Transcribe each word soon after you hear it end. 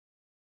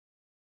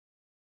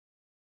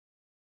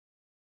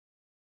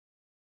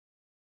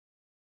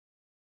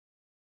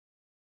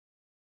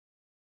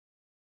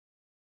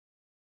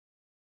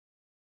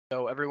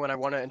So everyone, I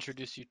want to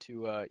introduce you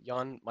to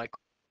Jan Michael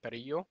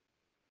Carrillo.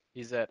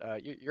 He's at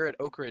you're at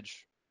Oak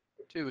Ridge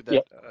too, that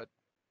Yep.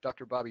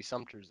 Dr. Bobby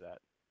Sumter's at,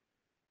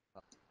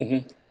 uh, Hmm.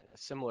 a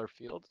similar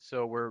field.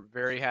 So we're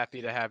very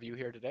happy to have you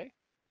here today.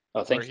 Oh, You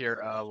were thank you.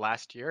 here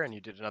last year and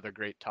you did another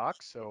great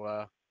talk,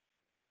 so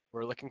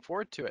we're looking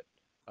forward to it.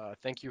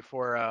 Thank you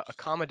for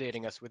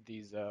accommodating us with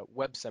these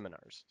web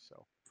seminars.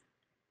 So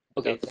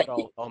with Okay, that said, thank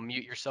you. I'll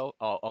mute yourself.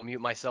 I'll mute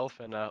myself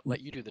and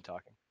let you do the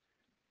talking.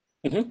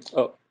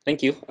 Oh,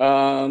 thank you.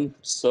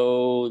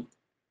 So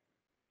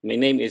my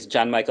name is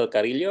John Michael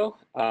Carrillo.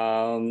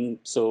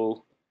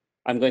 So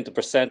I'm going to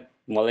present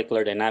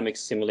molecular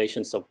dynamics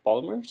simulations of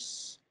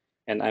polymers,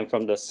 and I'm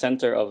from the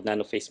Center of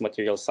Nanophase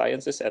Material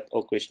Sciences at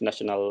Oak Ridge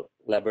National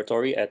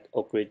Laboratory at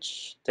Oak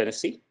Ridge,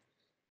 Tennessee.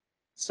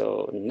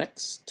 So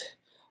next,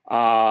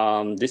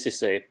 this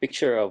is a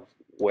picture of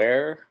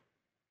where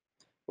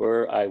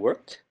I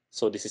work.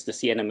 So this is the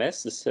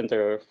CNMS, the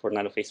Center for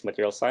Nanophase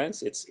Material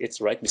Science.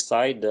 It's right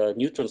beside the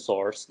neutron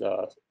source,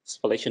 the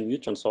spallation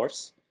neutron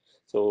source.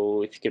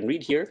 So if you can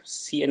read here,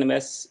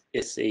 CNMS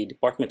is a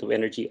Department of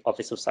Energy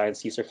Office of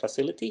Science user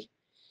facility,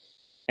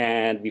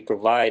 and we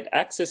provide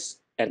access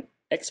and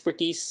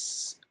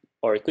expertise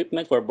or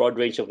equipment for a broad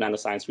range of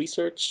nanoscience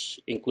research,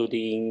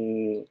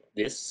 including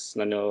this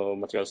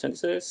nanomaterial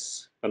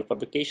synthesis,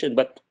 nanofabrication.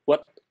 But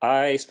what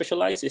I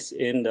specialize is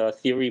in the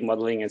theory,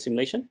 modeling, and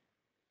simulation.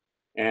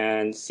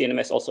 And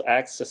CNMS also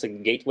acts as a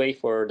gateway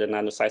for the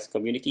nanoscience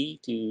community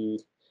to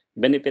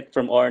benefit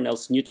from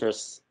RNL's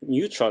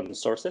neutron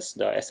sources,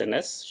 the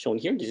SNS shown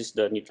here. This is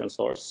the neutron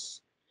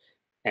source,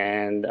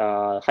 and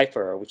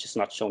Hyper, which is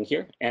not shown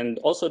here, and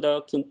also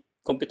the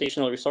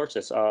computational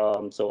resources.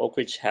 So Oak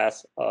Ridge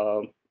has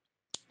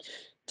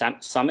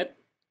Summit.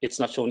 It's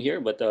not shown here,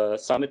 but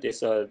Summit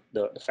is the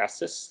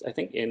fastest, I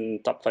think,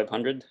 in top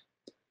 500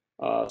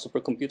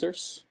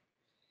 supercomputers.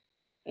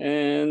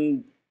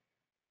 And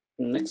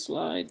next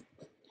slide.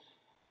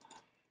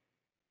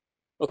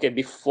 Okay,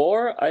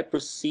 before I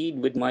proceed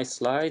with my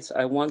slides,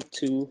 I want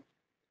to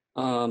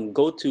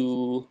go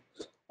to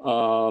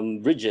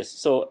bridges.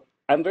 So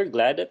I'm very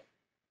glad that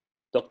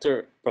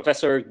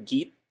Professor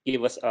Geet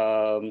gave us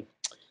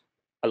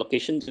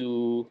allocation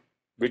to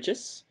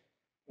bridges,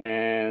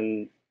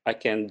 and I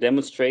can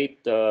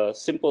demonstrate the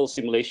simple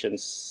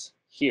simulations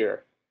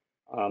here.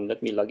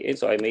 Let me log in.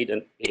 So I made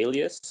an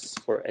alias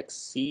for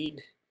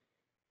Exceed,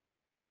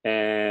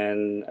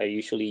 and I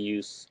usually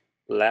use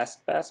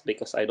LastPass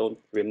because I don't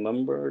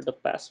remember the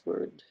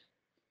password.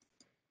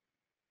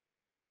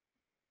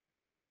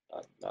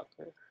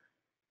 Docker.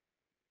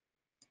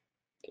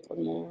 Okay,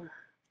 one more.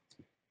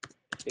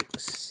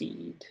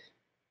 Exceed.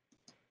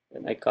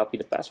 And I copy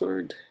the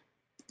password,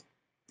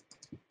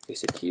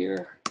 paste it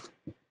here.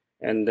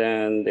 And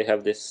then they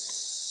have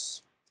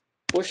this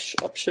push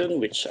option,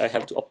 which I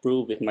have to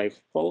approve with my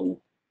phone.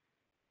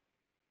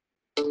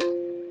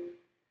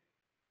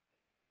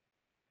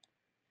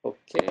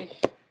 Okay.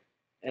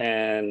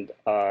 And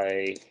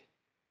I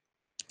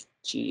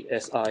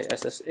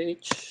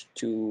GSISSH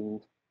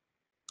to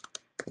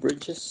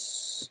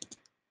bridges.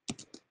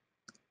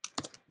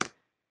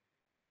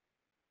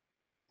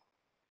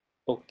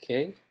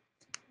 Okay.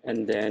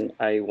 And then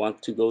I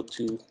want to go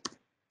to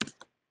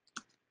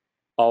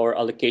our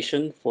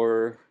allocation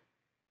for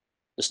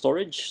the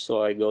storage.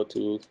 So I go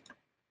to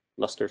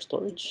cluster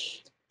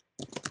storage.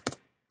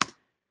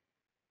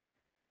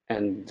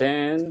 And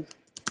then,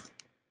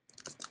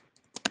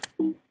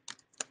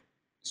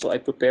 so I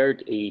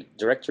prepared a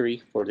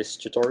directory for this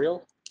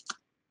tutorial.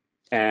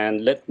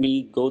 And let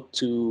me go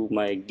to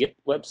my Git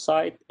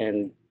website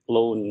and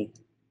clone,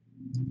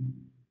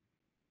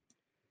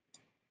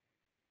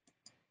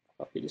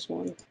 copy this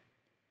one.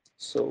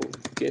 So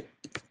git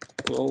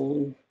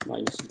clone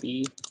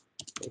 -b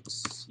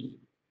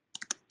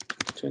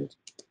xc20.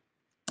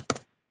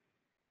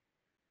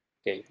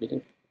 Okay,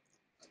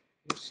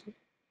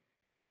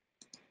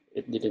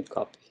 it didn't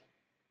copy.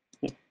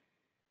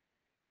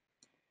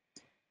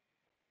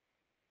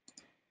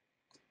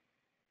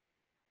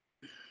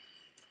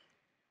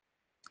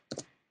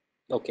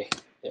 Okay,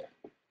 there.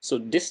 So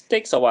this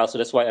takes a while, so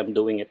that's why I'm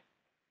doing it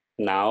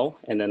now,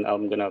 and then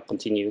I'm gonna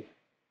continue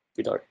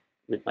with our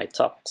with my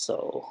talk.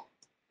 So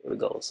here we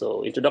go.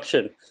 So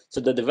introduction.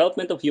 So the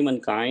development of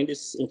humankind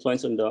is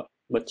influenced on the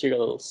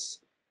material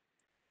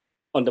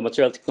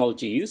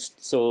technology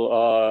used.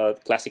 So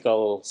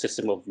classical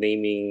system of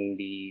naming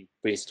the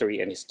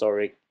prehistory and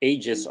historic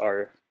ages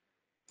are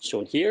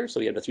shown here. So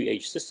we have the three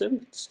age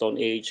system: Stone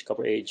Age,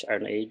 Copper Age,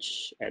 Iron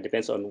Age, and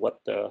depends on what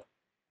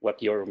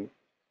your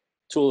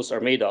tools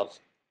are made of.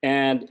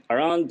 And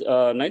around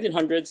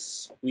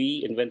 1900s,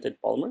 we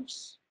invented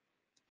polymers,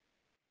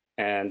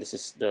 and this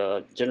is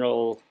the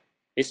general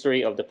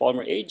history of the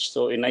polymer age.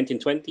 So in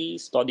 1920,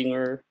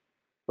 Staudinger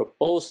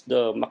proposed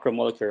the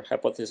macromolecular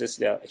hypothesis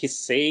that he's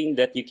saying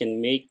that you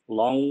can make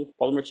long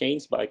polymer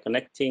chains by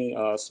connecting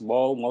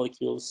small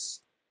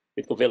molecules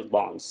with covalent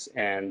bonds.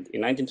 And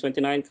in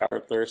 1929,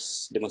 Carrier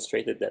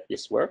demonstrated that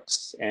this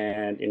works.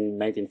 And in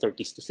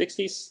 1930s to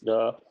 60s,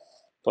 the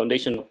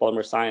foundation of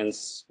polymer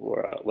science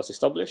was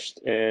established.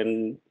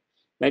 And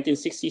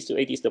 1960s to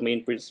 80s, the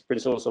main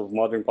principles of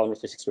modern polymer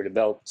physics were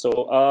developed.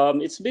 So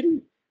it's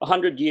been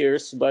 100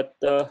 years, but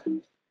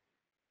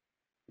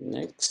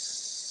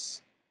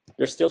next,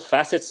 there's still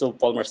facets of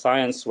polymer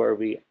science where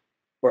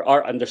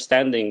our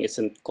understanding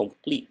isn't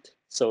complete.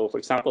 So, for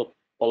example,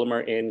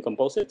 polymer in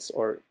composites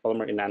or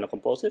polymer in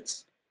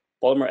nanocomposites,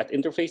 polymer at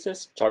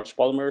interfaces, charged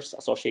polymers,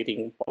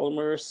 associating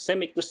polymers,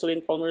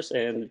 semi-crystalline polymers,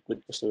 and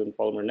liquid crystalline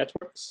polymer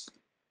networks.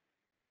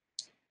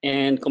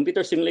 And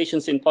computer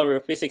simulations in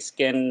polymer physics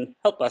can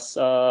help us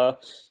you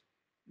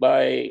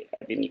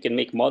can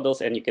make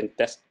models and you can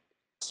test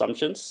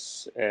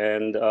assumptions,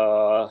 and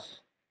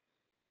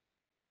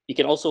you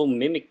can also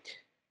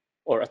mimic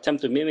or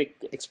attempt to mimic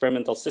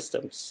experimental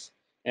systems.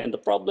 And the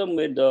problem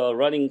with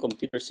running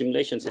computer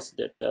simulations is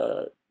that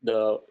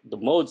the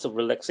modes of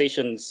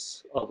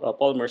relaxations of a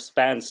polymer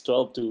spans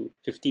 12 to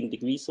 15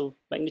 degrees of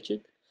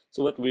magnitude.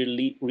 So what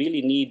we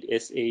really need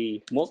is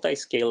a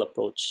multi-scale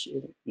approach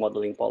in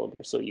modeling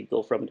polymers. So you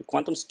go from the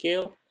quantum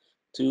scale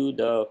to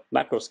the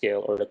macro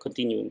scale or the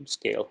continuum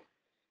scale.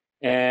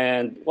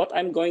 And what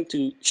I'm going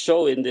to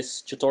show in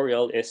this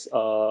tutorial is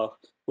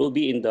will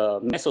be in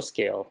the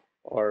mesoscale,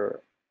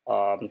 or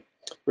um,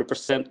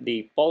 represent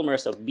the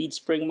polymers of bead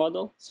spring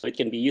model. So it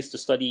can be used to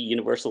study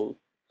universal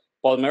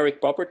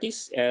polymeric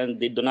properties, and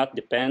they do not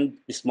depend,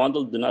 this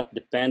model do not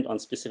depend on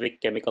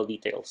specific chemical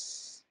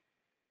details.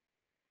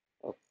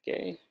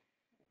 Okay,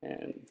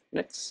 and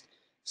next.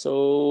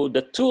 So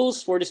the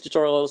tools for this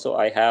tutorial, so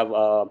I have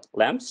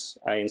lamps,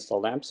 I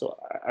install lamps. So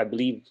I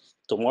believe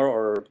tomorrow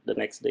or the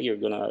next day, you're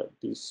gonna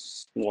do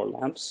more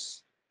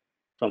lamps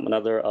from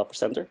another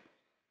presenter.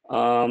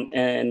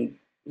 And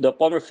the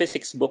polymer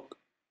physics book,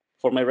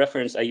 for my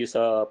reference, I use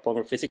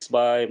Polymer Physics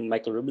by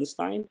Michael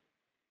Rubinstein,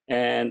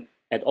 and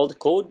all the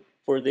code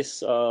for this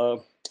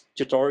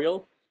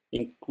tutorial,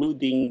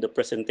 including the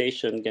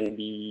presentation, can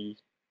be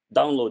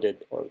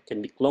downloaded or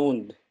can be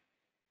cloned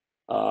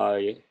uh,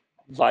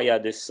 via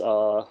this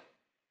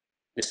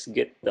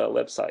Git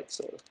website.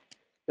 So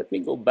let me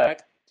go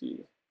back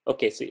to,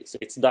 okay, so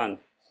it's done,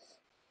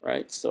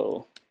 right?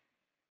 So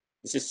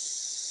this is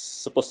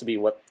supposed to be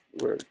what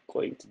we're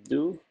going to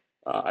do.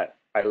 I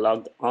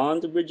logged on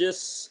to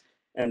Bridges,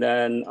 and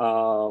then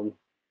I'm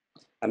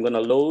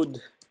gonna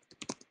load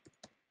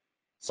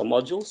some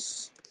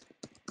modules.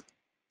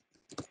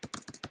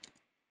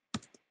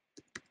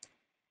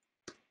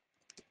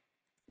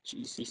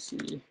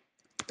 GCC.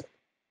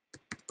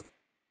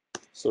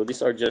 So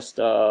these are just,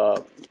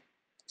 so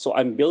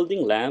I'm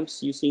building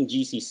lamps using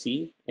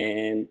GCC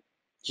and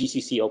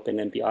GCC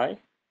OpenMPI.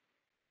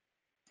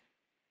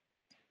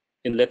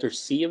 In letter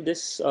C of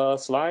this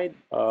slide,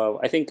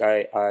 I think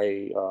I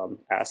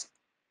asked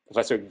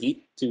Professor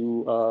Geet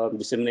to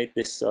disseminate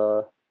this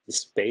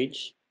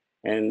page,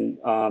 and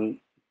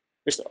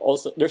there's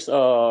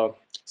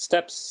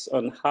steps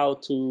on how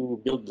to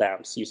build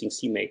lamps using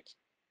CMake.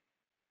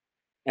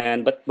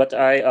 And but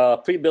I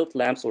pre-built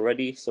lamps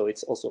already, so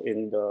it's also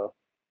in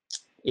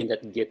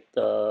that Git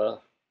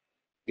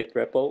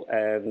repo,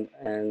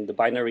 and the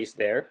binary is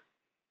there.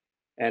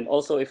 And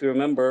also, if you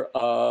remember,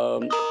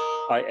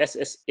 I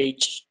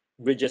SSH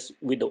bridges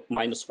with the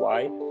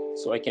 -y,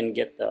 so I can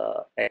get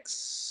the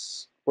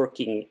X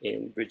working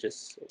in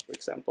bridges. So for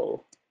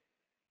example,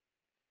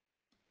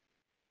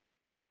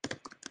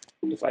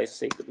 if I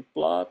say to the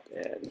plot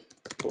and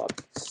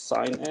plot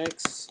sine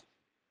X,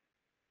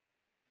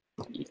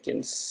 you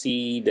can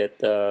see that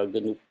the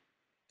GNU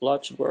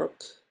plots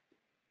work.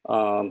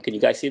 Can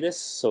you guys see this?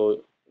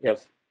 So we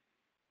have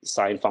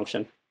sine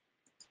function.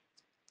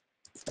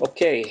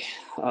 Okay,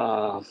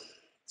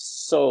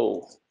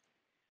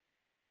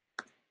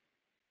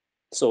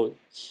 so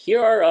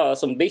here are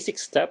some basic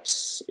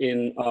steps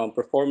in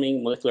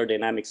performing molecular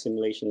dynamic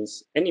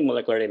simulations, any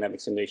molecular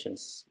dynamic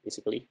simulations,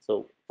 basically.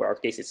 So for our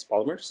case, it's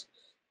polymers.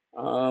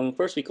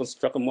 First, we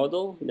construct a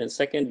model. Then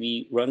second,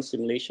 we run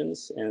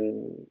simulations.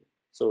 And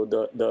so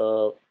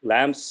the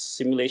LAMS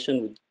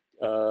simulation would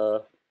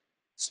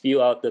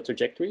spew out the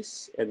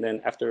trajectories. And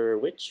then after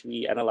which,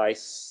 we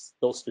analyze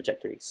those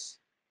trajectories.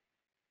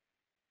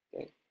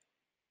 Okay.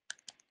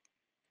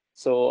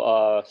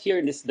 So here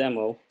in this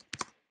demo,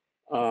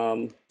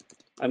 I'm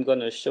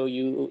going to show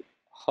you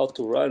how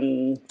to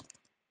run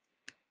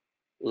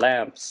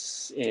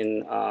lamps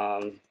in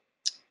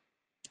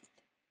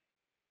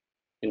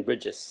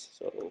bridges.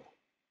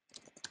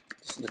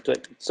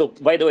 So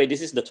by the way,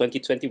 this is the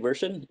 2020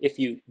 version. If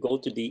you go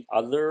to the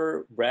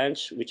other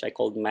branch, which I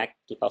called Mac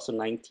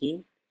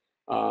 2019,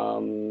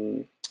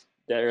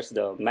 there's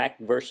the Mac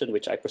version,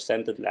 which I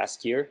presented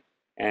last year.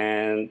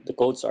 And the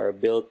codes are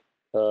built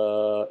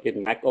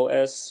in Mac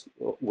OS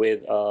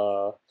with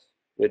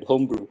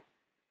Homebrew.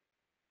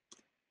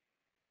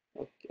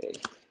 Okay.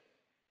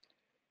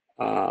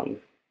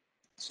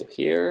 So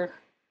here,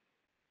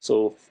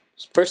 so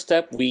first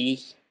step,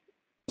 we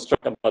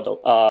construct a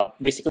model.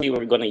 Basically,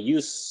 we're going to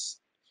use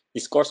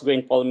this coarse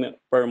grain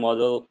polymer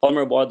model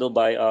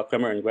by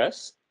Kremer and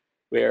Gress,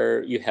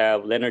 where you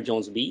have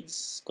Lennard-Jones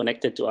beads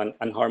connected to an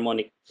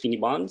anharmonic Finney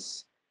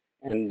bonds,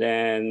 And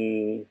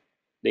then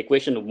the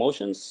equation of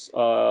motions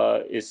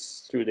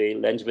is through the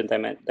Langevin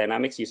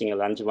dynamics using a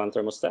Langevin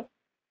thermostat.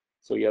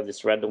 So you have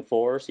this random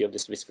force, you have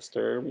this viscous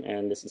term,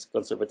 and this is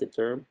conservative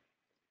term.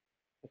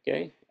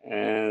 Okay,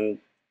 and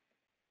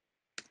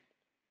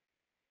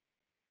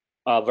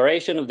a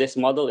variation of this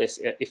model is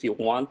if you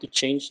want to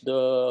change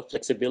the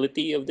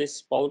flexibility of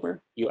this polymer,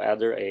 you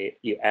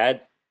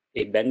add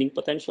a bending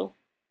potential,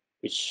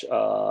 which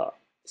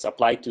is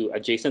applied to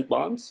adjacent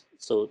bonds.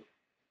 So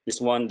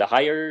this one, the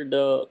higher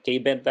the K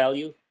bend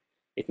value,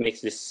 it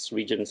makes this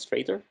region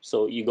straighter.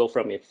 So you go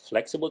from a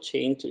flexible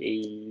chain to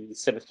a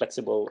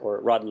semi-flexible or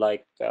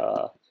rod-like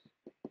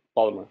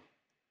polymer.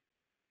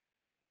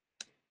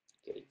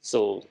 Okay,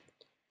 so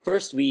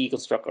first we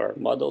construct our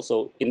model.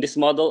 So in this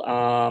model,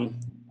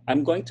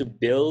 I'm going to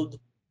build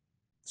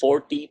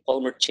 40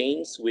 polymer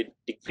chains with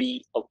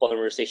degree of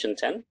polymerization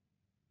 10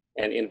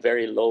 and in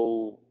very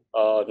low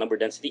number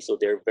density. So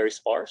they're very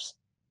sparse.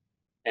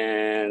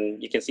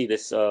 And you can see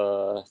this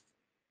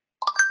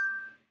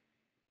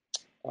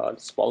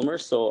polymer.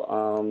 So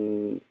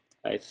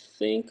I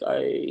think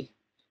I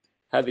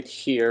have it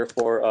here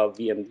for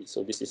VMD.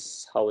 So this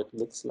is how it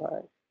looks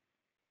like.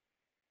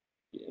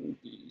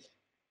 VMD.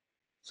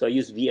 So I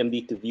use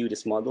VMD to view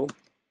this model.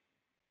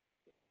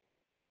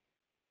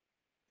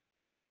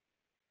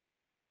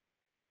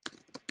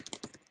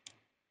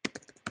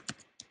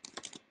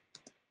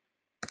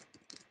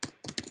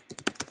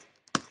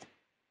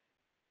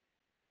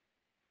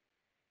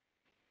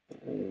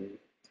 And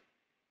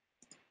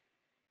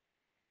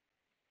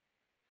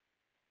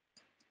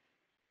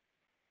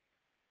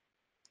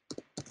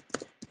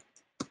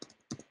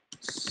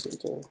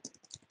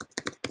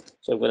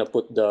so I'm going to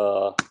put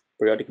the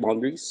periodic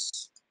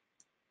boundaries.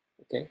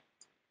 Okay.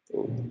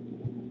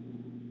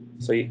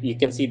 So you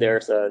can see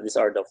these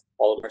are the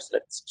polymers.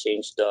 Let's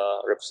change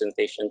the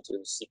representation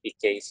to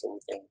CPK so we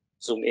can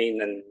zoom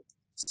in and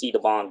see the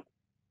bonds.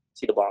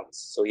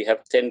 So you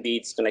have 10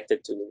 beads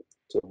connected to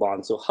a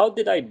bond. So how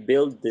did I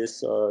build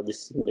this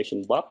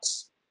simulation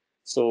box?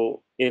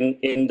 So in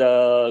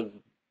the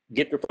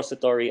Git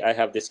repository, I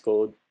have this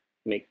code,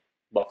 make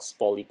box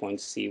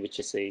poly.c, which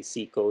is a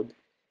C code.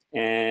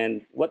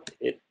 And what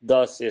it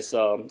does is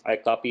I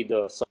copied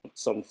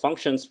some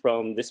functions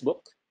from this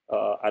book,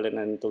 Allen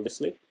and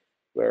Tildesley,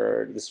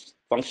 where this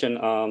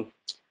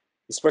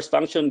first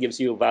function gives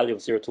you a value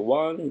of 0 to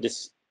 1.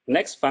 This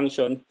next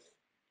function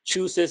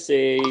chooses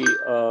a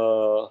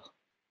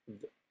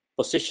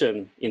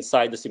position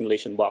inside the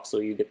simulation box. So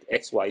you get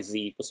X, Y,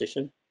 Z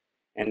position.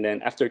 And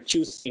then after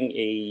choosing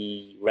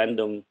a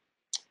random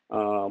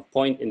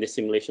point in the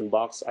simulation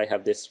box, I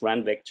have this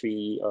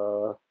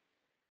randvec3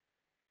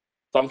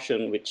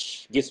 function,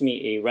 which gives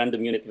me a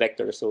random unit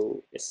vector.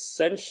 So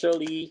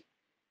essentially,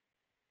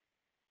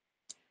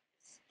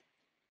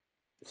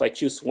 if I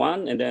choose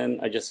one and then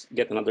I just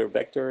get another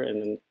vector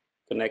and then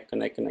connect,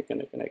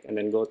 and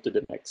then go to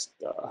the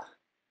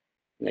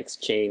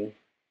next chain.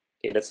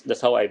 Okay,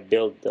 that's how I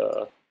build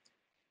the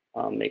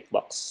make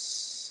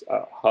box,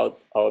 how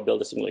I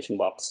build a simulation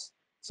box.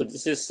 So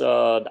this is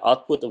the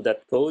output of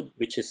that code,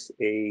 which is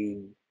a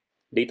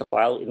data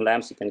file. In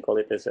LAMS, you can call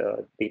it as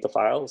a data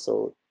file.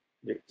 So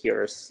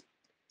here's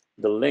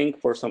the link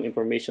for some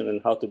information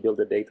on how to build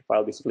a data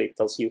file. Basically, it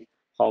tells you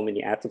how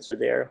many atoms are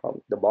there,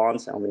 the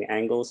bonds, how many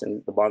angles,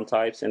 and the bond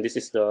types. And this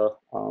is the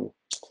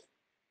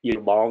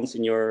your bonds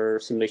in your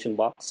simulation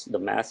box, the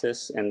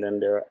masses, and then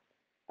their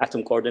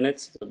atom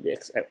coordinates, so the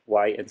X,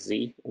 Y, and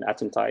Z, and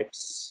atom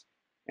types,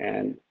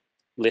 and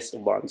list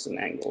of bonds and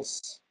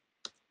angles.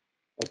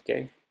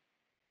 Okay.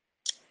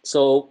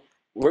 So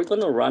we're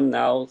gonna run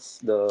now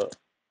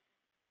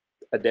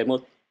a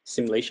demo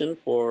simulation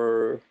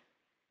for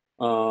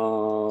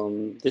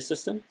this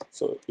system.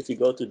 So if you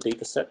go to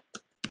dataset,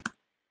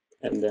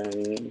 and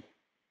then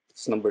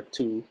it's number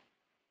 2,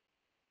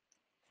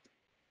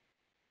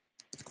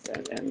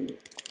 and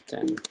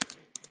then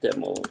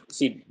demo.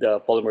 See the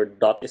polymer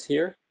dot is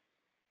here.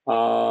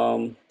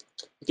 You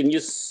can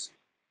use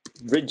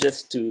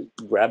bridges to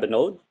grab a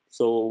node.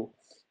 So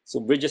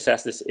bridges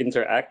has this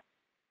interact.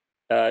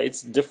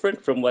 It's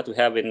different from what we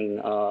have in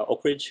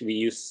Oak Ridge. We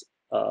use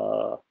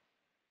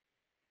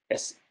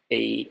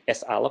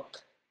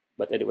salloc,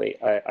 but anyway,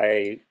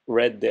 I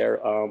read their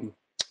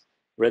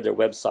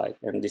website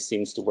and this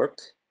seems to work.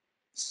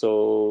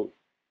 So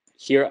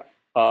here,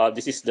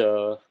 this is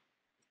the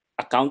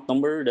account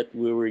number that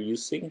we were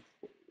using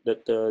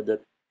that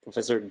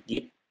Professor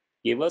Git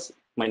gave us.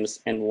 Minus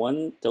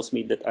n1 tells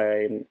me that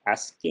I'm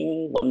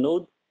asking one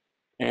node,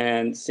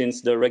 and since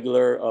the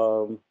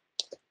regular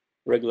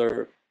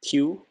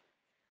queue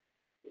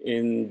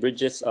in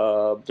bridges,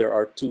 there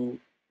are 2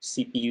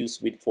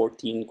 CPUs with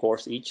 14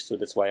 cores each, so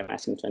that's why I'm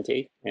asking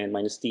 28. And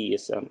minus t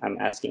is I'm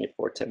asking it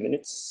for 10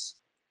 minutes.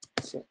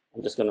 So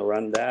I'm just gonna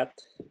run that.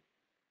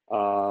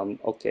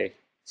 Okay,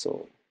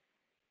 so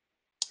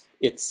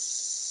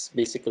it's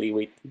basically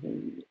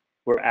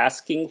we're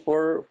asking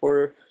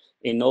for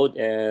a node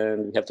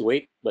and we have to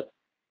wait, but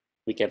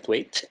we can't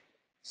wait.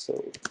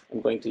 So I'm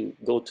going to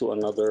go to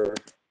another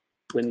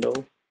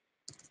window.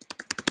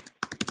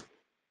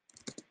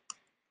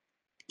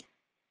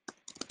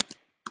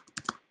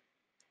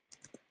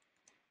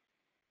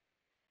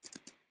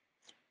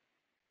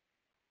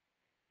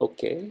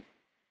 Okay.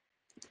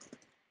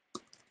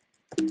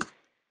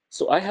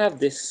 So I have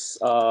this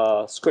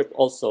script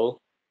also.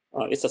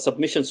 It's a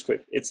submission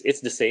script.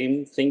 It's the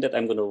same thing that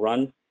I'm going to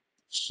run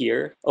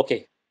here.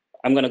 Okay,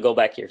 I'm going to go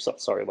back here. So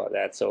sorry about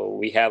that. So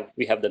we have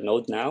the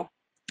node now,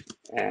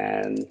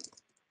 and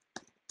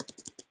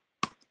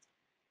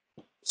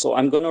so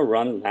I'm going to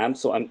run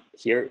lamps. So I'm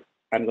here.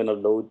 I'm going to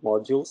load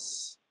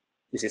modules.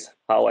 This is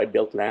how I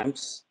built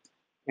lamps,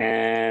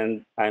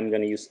 and I'm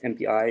going to use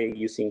MPI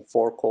using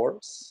 4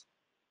 cores.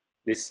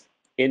 This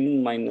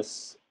in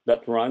minus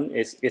that run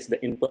is the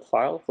input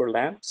file for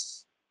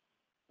lamps,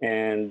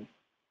 and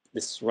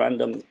this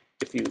random,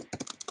 if you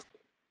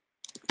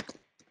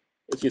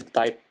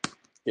type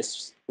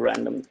this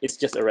random, it's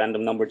just a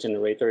random number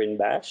generator in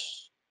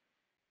bash,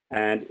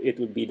 and it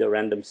would be the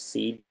random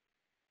seed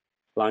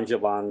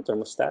Langevin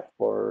thermostat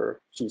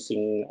for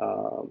choosing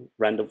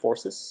random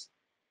forces,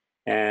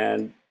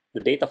 and the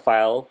data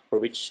file for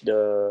which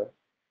the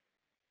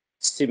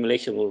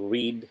simulation will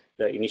read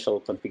the initial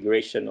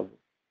configuration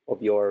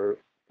of your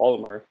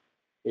polymer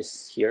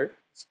is here.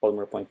 It's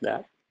polymer point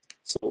that.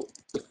 So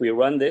if we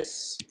run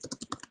this,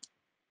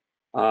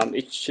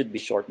 it should be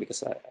short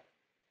because I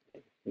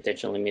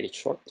intentionally made it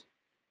short.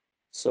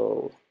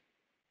 So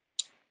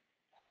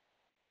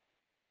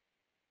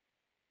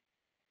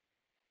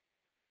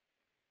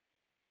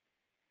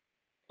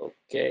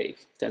okay,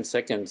 10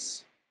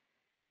 seconds.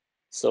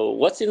 So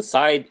what's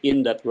inside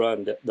in that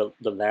run, the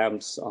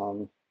lamps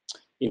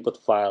input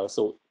file?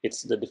 So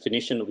it's the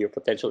definition of your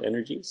potential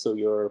energy. So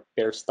your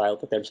pair style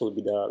potential will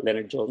be the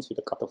Leonard-Jones with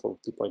a cutoff of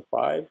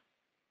 2.5.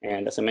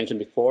 And as I mentioned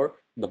before,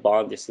 the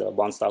bond is the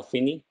bond style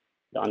Finney,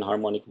 the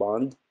anharmonic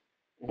bond.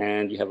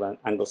 And you have an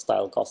angle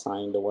style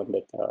cosine, the one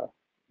that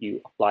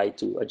you apply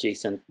to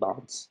adjacent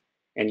bonds.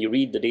 And you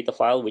read the data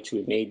file, which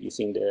we made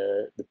using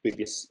the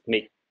previous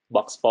make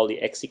box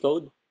poly exe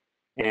code.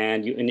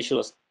 And you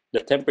initialize the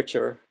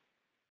temperature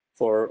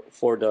for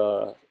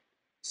the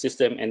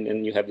system, and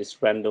then you have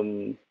this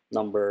random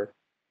number,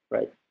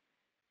 right,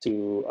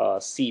 to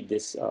see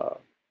this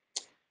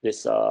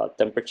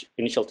temperature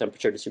initial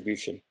temperature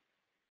distribution.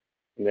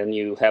 And then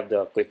you have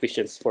the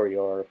coefficients for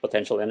your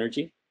potential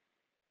energy,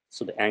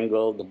 so the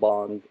angle, the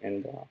bond,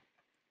 and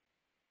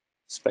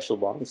special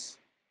bonds.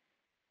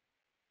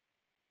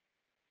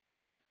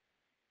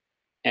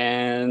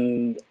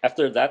 And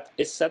after that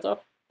is set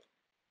up,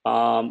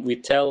 we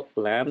tell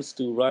lamps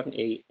to run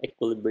a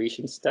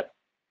equilibration step.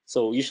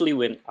 So usually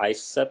when I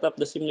set up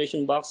the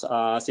simulation box,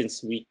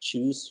 since we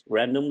choose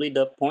randomly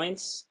the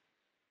points,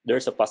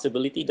 there's a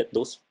possibility that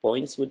those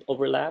points would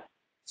overlap.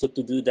 So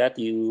to do that,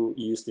 you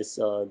use this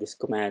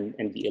command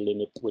nba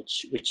limit,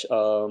 which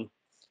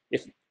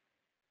if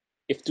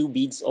if two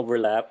beads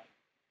overlap,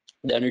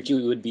 the energy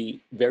would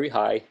be very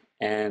high,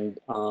 and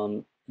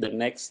the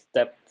next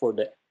step for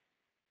the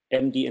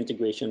MD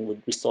integration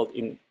would result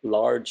in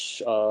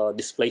large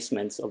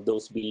displacements of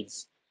those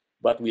beads,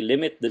 but we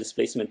limit the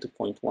displacement to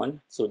 0.1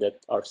 so that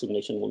our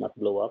simulation will not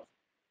blow up.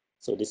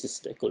 So this is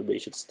the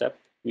equilibration step.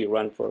 We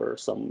run for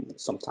some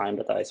time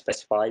that I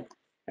specified,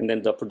 and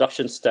then the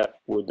production step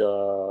would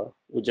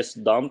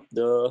just dump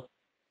the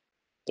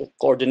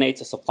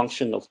coordinates as a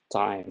function of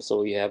time.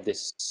 So you have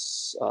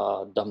this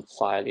dump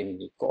file in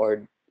the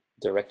coord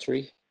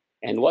directory,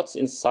 and what's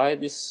inside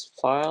this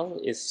file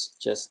is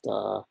just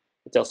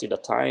it tells you the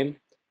time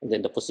and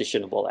then the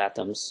position of all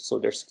atoms. So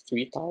there's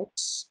 3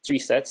 types, 3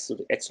 sets, so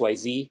the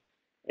XYZ,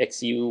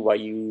 XU,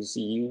 YU,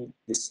 ZU.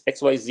 This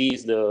XYZ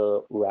is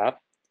the wrap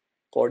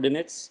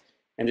coordinates,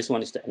 and this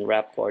one is the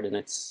unwrap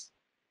coordinates.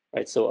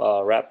 Right,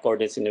 so wrap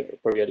coordinates in the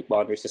periodic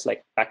boundaries is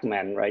like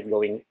Pac-Man, right,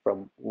 going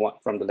from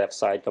the left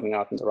side, coming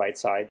out on the right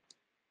side.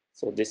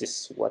 So this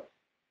is what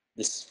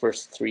these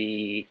first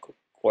 3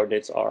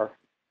 coordinates are.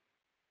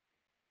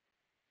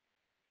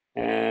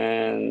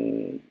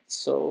 And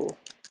so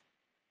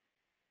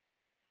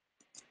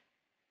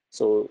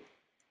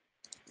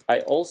I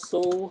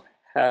also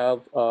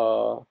have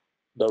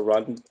the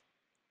run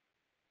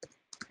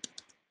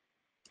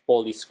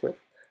poly script.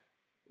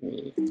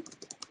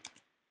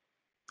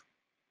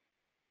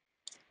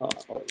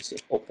 Oh, is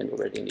it opened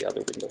already in the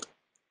other window?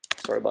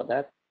 Sorry about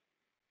that.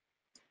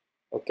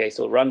 Okay,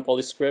 so run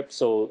poly script.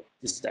 So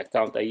this is the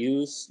account I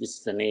use. This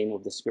is the name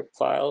of the script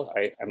file.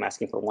 I'm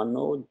asking for 1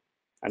 node.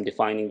 I'm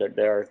defining that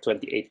there are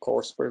 28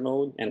 cores per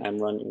node, and I'm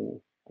going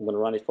to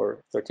run it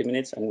for 30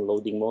 minutes. I'm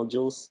loading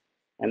modules,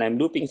 and I'm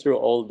looping through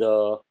all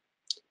the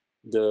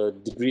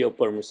degree of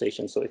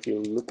polymerization. So if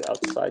you look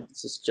outside,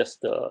 this is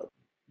just the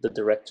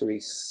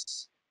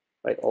directories,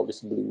 right? All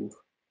this blue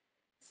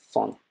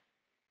font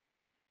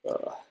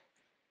uh,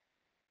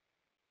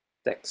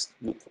 text,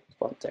 blue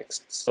font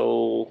text.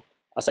 So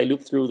as I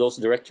loop through those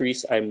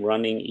directories, I'm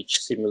running each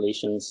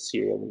simulation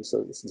serially.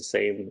 So it's the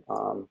same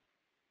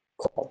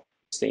call,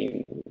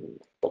 same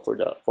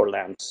call for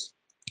lamps,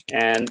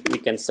 and we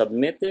can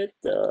submit it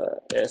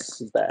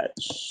as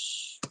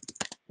batch,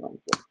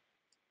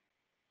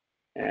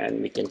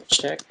 and we can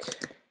check.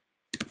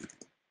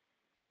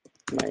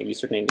 My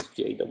username is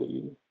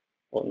JW.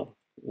 Oh no,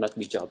 not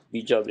bjob.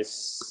 Bjob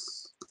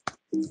is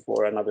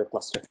for another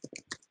cluster.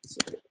 So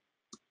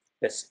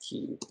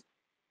SQ.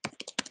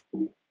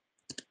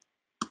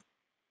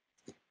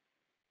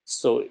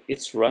 So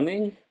it's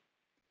running,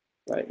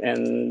 right?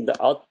 And the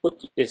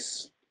output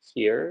is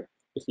here.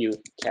 If you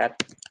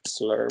cat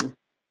slurm,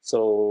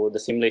 so the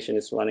simulation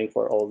is running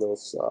for all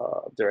those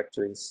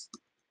directories.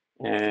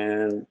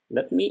 And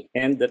let me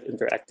end that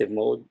interactive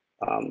mode.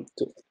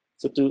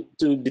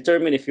 To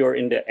determine if you're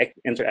in the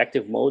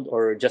interactive mode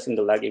or just in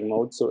the lagging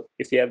mode. So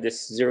if you have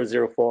this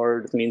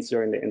 004, that means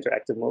you're in the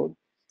interactive mode.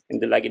 In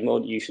the lagging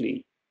mode,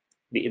 usually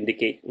they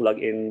indicate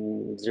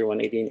login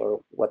 0118 or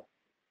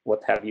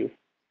what have you,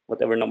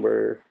 whatever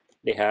number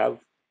they have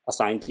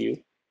assigned to you.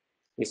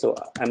 Okay, so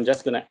I'm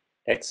just gonna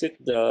exit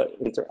the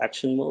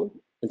interactive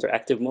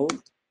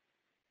mode.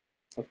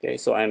 Okay,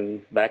 so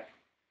I'm back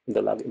in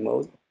the login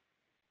mode.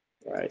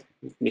 All right,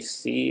 let me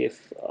see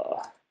if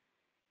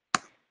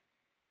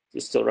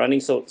it's still running.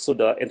 So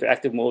the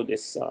interactive mode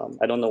is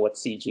I don't know what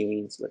CG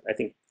means, but I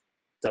think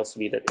it tells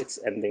me that it's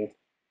ending,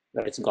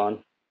 that it's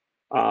gone.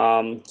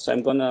 So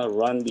I'm gonna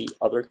run the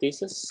other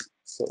cases.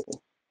 So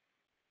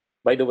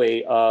by the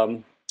way,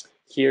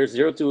 here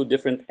 02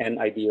 different N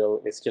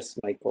ideal is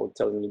just my code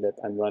telling me that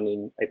I'm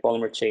running a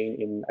polymer chain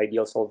in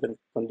ideal solvent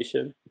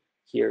condition.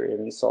 Here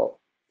in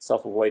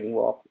self-avoiding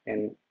walk,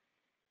 and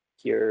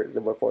here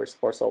number 4 is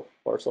for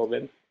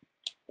solvent.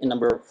 And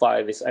number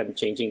 5 is I'm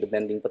changing the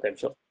bending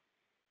potential.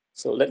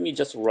 So let me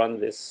just run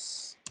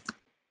this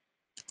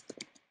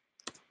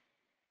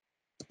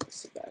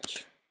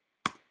batch.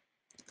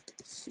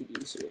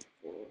 CD04.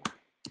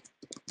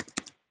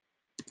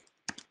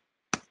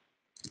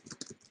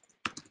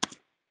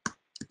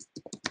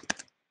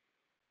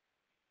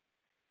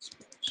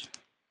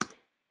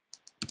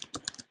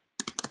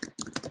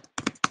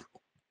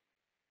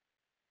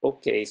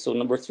 Okay, so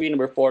number 3,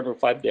 number 4, number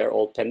 5, they are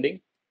all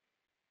pending.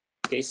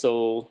 Okay,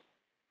 so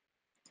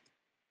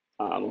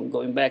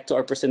going back to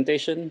our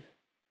presentation,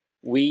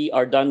 we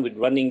are done with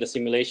running the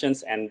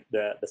simulations, and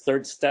the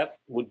third step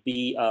would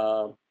be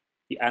to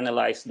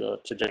analyze the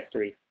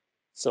trajectory.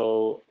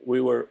 So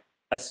we were,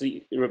 as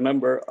you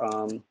remember,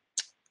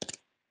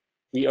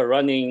 we are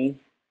running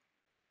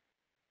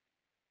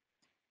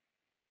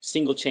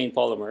single chain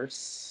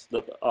polymers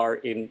that are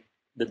in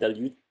the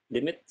dilute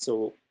limit.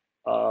 So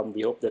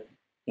we hope that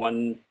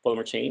one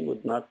polymer chain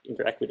would not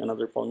interact with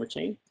another polymer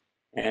chain.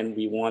 And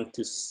we want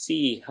to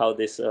see how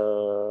this,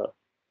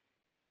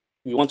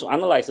 we want to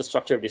analyze the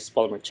structure of this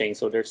polymer chain.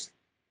 So there's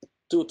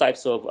two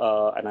types of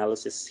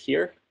analysis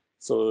here.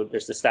 So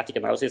there's the static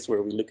analysis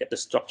where we look at the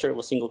structure of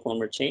a single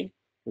polymer chain.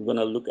 We're going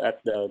to look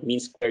at the mean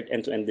squared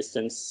end-to-end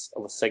distance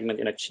of a segment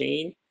in a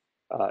chain.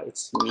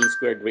 Its mean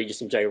squared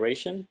radius of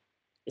gyration.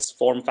 Its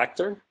form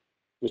factor,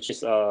 which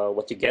is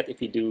what you get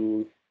if you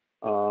do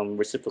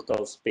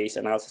reciprocal space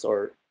analysis,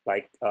 or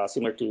like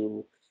similar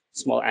to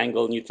small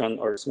angle neutron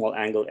or small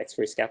angle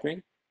X-ray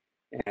scattering,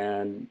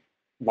 and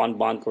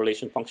bond-bond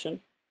correlation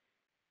function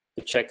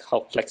to check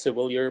how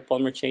flexible your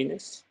polymer chain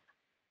is.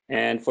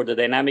 And for the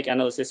dynamic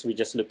analysis, we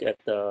just look at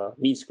the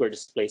mean square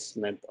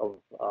displacement of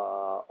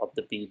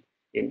the bead.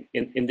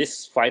 In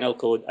this final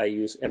code, I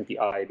use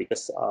MPI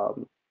because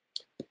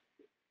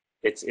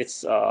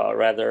it's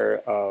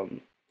rather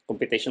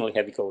computationally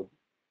heavy code.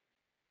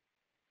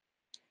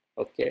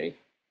 Okay,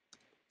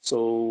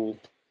 so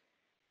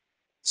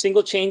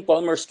single chain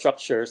polymer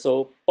structure.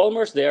 So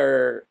polymers,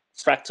 they're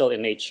fractal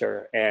in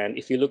nature, and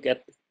if you look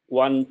at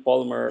one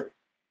polymer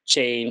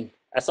chain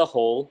as a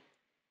whole,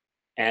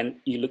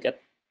 and you look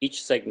at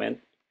each segment,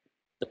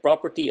 the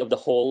property of the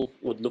whole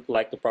would look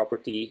like the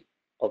property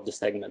of the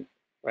segment,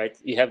 right?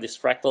 You have this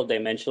fractal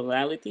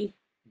dimensionality,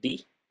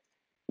 D.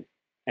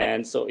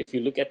 And so if you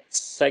look at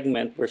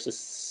segment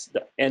versus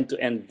the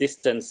end-to-end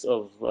distance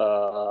of,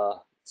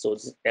 so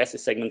S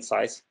is segment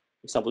size.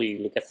 For example, you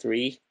look at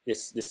 3,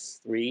 this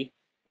 3.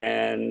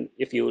 And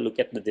if you look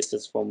at the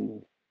distance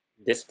from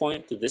this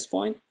point to this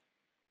point,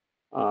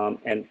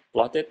 and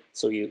plot it,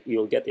 so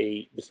you'll get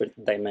a different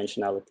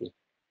dimensionality.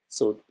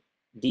 So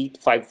D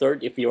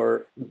 5/3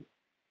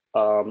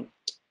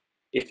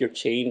 if your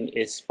chain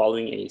is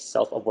following a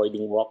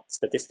self-avoiding walk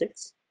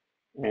statistics,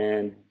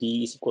 and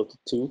D is equal to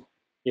 2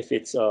 if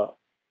it's a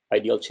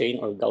ideal chain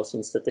or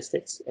Gaussian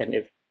statistics, and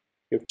if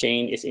your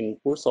chain is in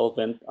poor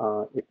solvent,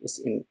 it is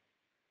in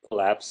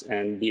collapse,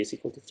 and D is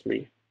equal to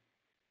 3.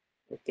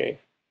 Okay,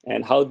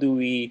 and how do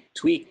we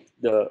tweak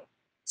the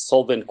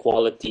solvent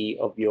quality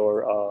of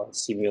your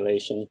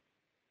simulation?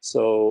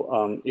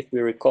 So if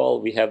we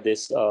recall, we have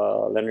this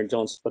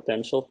Leonard-Jones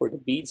potential for the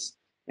beads,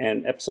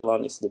 and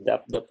epsilon is the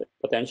depth of the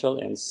potential,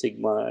 and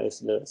sigma is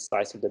the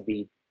size of the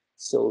bead.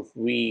 So if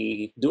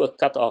we do a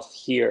cutoff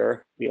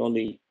here, we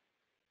only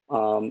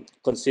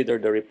consider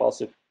the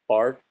repulsive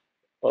part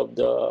of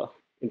the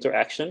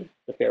interaction,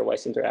 the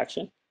pairwise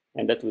interaction,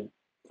 and that would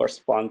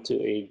correspond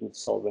to a good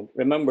solvent.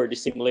 Remember, the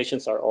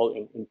simulations are all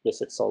in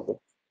implicit solvent,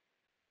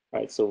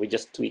 right? So we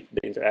just tweak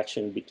the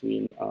interaction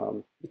between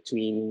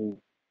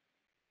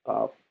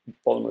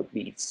polymer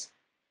beads.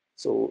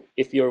 So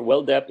if your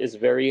well depth is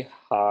very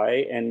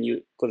high and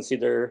you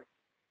consider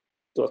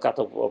to a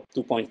cutoff of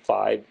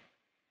 2.5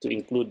 to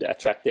include the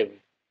attractive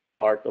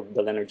part of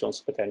the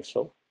Lennard-Jones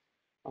potential,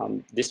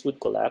 this would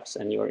collapse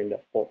and you're in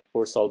the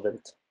poor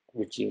solvent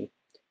regime.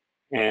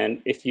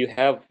 And if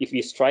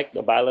you strike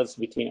the balance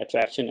between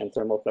attraction and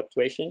thermal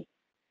fluctuation,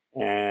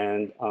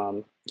 and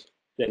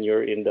then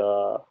you're in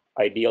the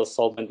ideal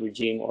solvent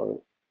regime,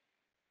 or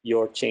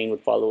your chain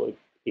would follow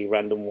a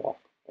random walk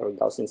or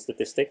Gaussian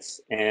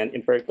statistics. And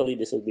empirically,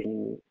 this has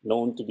been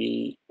known to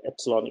be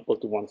epsilon equal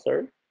to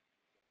 1/3.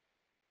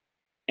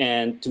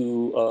 And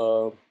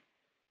to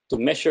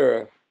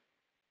measure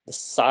the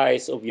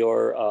size of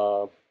your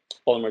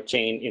polymer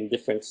chain in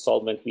different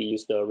solvent, we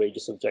use the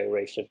radius of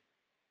gyration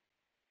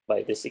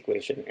by this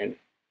equation. And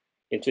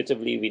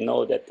intuitively, we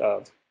know that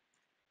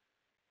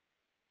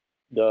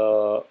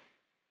the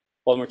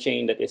polymer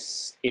chain that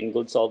is in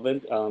good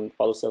solvent,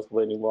 follow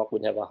self-burning walk,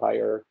 would have a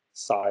higher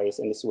size,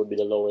 and this would be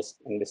the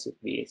lowest, and this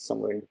would be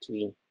somewhere in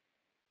between.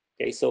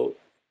 Okay, so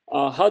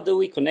how do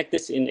we connect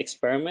this in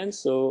experiments?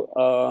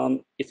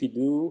 So if you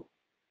do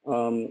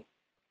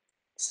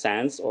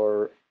SANS,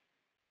 or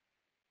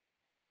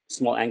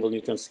small angle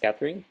neutron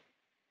scattering,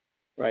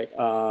 right?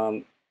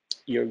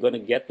 You're going to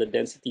get the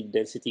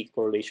density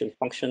correlation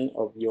function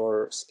of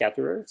your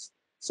scatterers.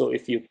 So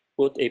if you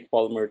put a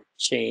polymer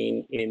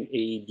chain in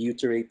a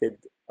deuterated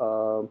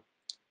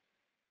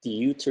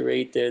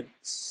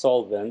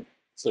solvent,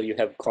 so you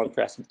have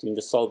contrast between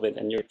the solvent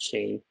and your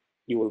chain,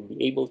 you will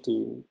be able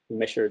to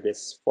measure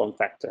this form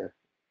factor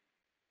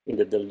in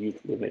the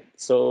dilute limit.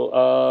 So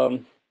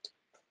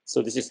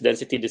this is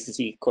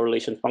density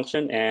correlation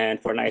function, and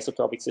for an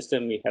isotropic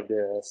system, we have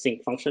the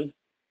sink function.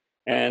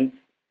 And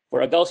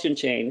for a Gaussian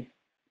chain,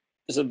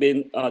 this has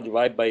been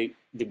derived by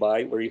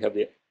Debye, where you have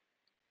the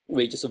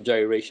radius of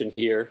gyration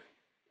here.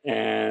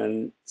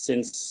 And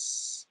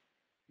since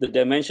the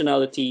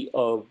dimensionality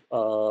of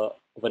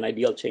an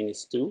ideal chain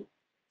is 2,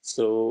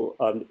 so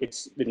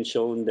it's been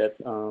shown that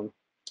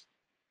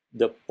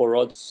the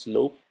Porod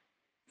slope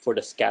for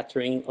the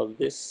scattering of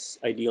this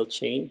ideal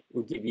chain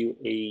will give you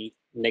a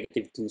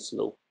 -2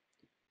 slope.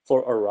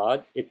 For a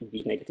rod, it would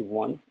be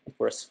 -1. And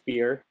for a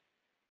sphere,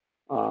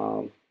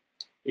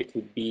 it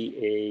would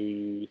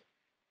be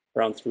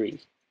around 3.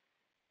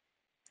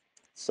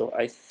 So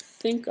I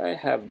think I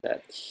have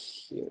that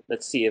here.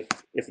 Let's see if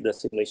the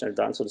simulations are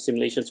done. So the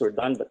simulations were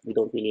done, but we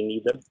don't really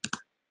need them.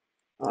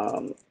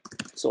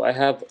 So I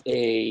have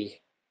a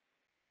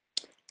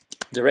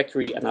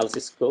directory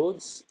analysis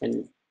codes,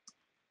 and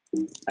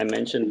I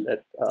mentioned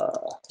that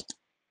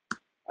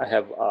I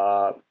have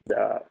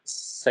the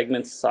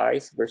segment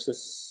size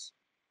versus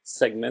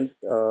segment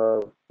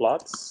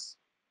plots.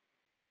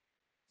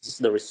 This is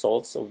the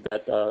results of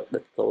that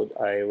code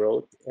I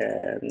wrote,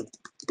 and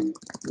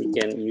we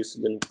can use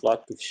the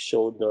plot to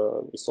show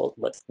the result.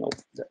 But no,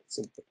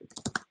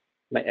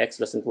 my X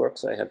doesn't work,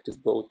 so I have to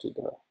go to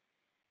the.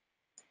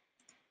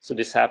 So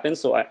this happens.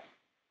 So I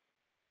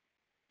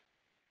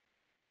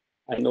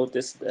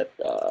noticed that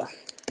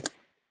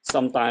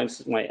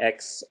sometimes my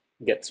X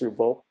gets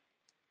revoked.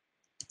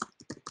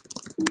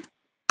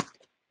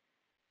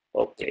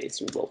 Okay,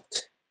 it's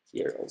revoked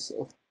here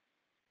also,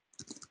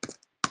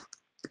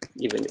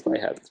 even if I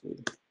have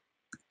to.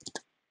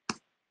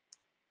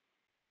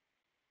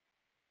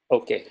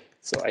 Okay,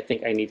 so I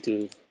think I need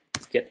to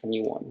get a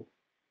new one.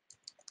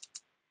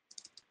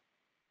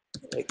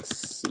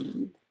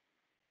 Exceed.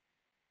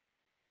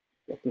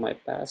 Get my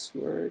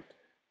password.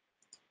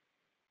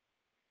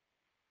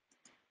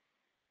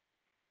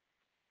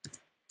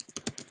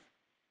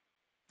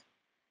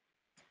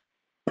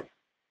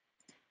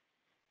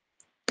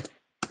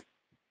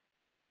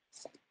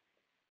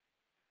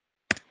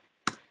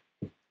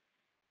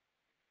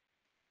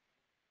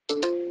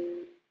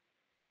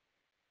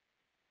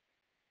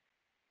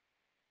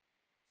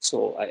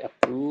 So I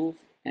approve,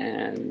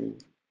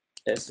 and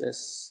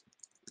SSGSISSH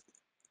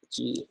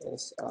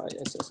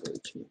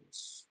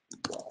means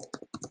wow.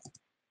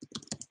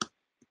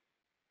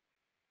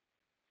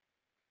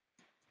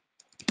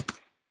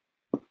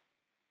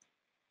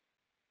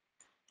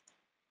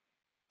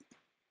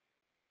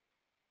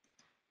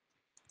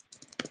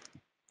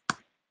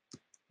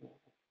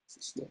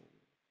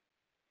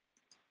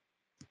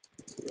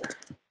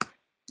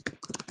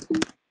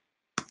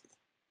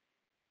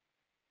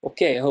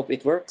 Okay, I hope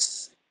it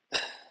works.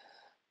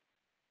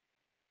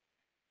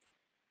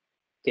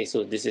 Okay,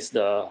 so this is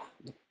the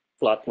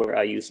plot where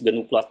I use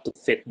GNU plot to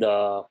fit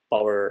the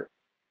power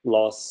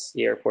loss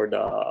here for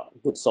the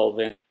good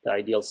solvent, the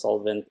ideal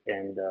solvent,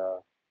 and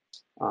the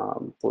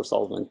poor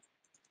solvent.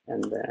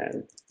 And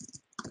then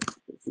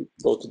if we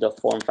go to the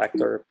form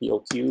factor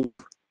POQ,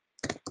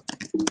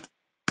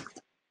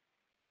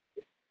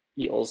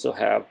 you also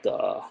have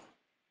the,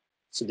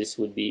 so this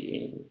would be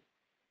in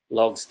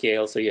log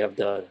scale. So you have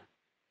the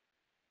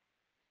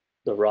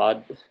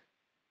rod,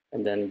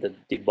 and then the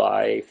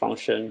Debye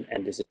function,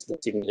 and this is the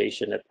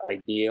simulation at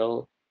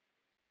ideal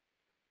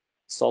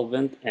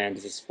solvent, and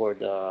this is for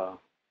the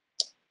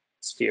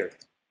sphere.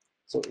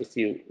 So if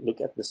you look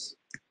at this,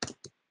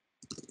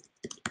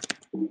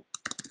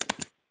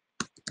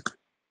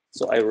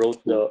 so I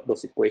wrote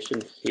those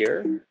equations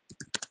here.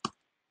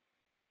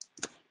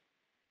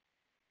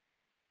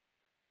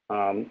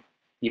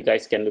 You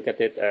guys can look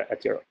at it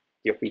at your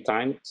free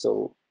time.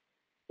 So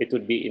it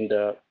would be in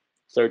the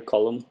third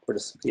column for the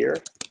sphere.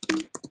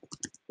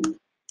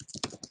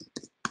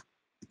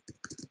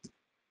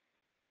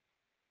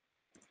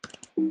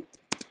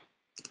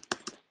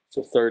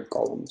 So third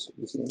column, so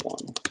using 1.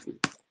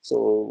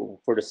 So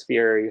for the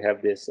sphere, you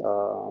have this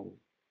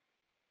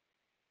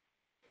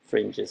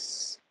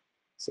fringes.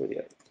 So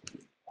yeah,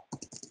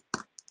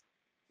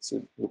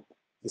 so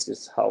this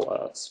is how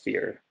a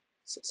sphere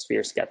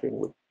scattering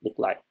would look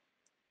like.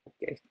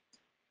 Okay.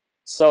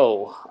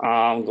 So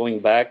going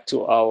back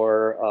to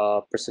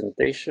our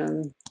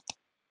presentation.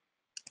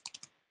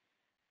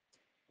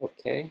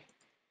 Okay.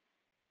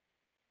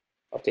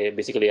 Okay.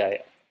 Basically,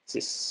 this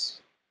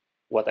is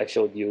what I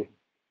showed you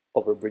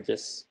over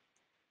bridges.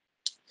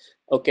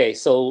 Okay,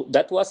 so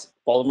that was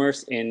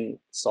polymers in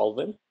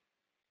solvent,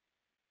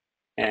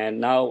 and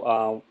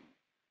now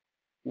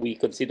we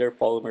consider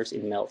polymers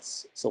in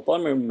melts. So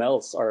polymer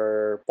melts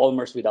are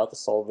polymers without a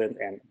solvent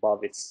and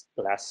above its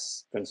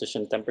glass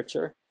transition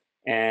temperature,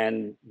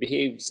 and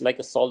behaves like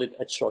a solid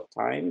at short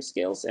time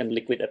scales and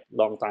liquid at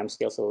long time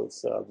scales. So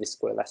it's a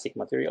viscoelastic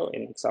material.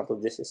 An example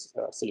of this is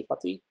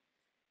silicate,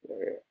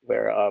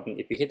 where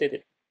if you hit it,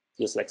 it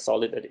feels like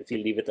solid, and if you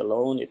leave it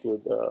alone, it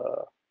would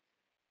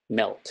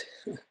melt.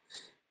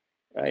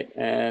 Right?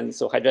 And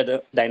so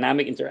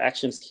hydrodynamic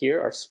interactions here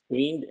are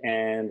screened,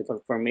 and the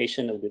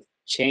conformation of the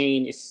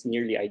chain is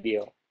nearly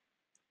ideal.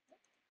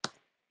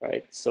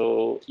 Right?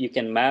 So you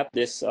can map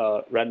this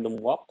random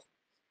walk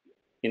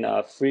in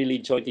a freely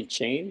jointed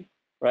chain,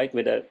 right,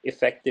 with an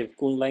effective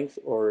Kuhn length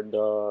or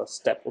the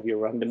step of your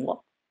random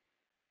walk.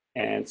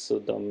 And so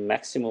the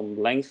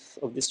maximum length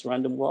of this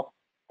random walk,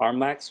 R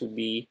max, would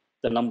be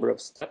the number of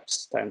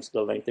steps times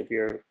the length of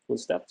your Kuhn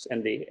steps,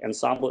 and the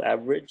ensemble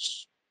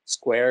average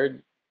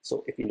squared.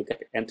 So if you look at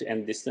the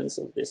end-to-end distance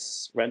of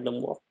this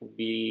random walk, would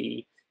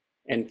be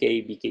nk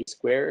bk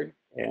squared,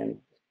 and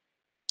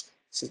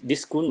so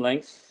this Kuhn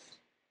length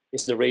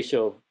is the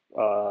ratio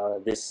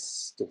of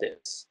this to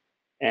this.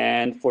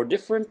 And for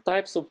different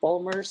types of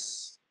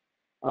polymers,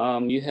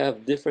 you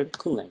have different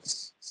Kuhn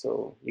lengths.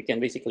 So you can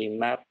basically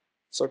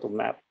sort of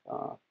map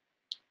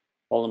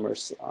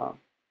polymers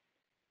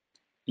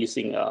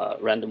using a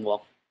random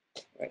walk,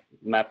 right?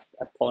 Map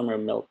a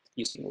polymer melt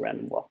using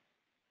random walk.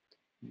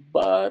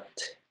 But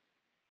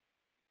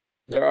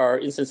there are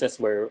instances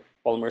where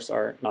polymers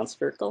are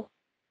non-spherical.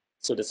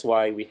 So that's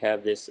why we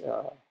have this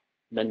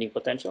bending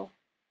potential,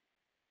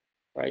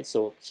 right?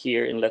 So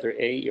here in letter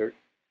A, your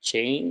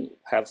chain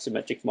have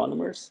symmetric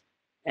monomers,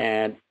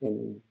 and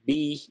in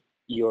B,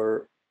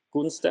 your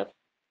Kuhn step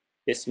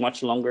is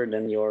much longer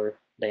than your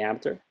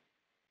diameter,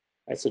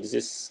 right? So this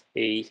is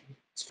a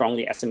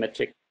strongly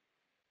asymmetric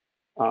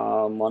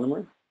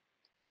monomer,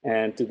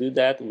 and to do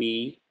that,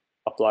 we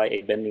apply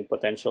a bending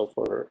potential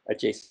for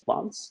adjacent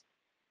bonds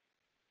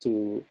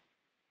to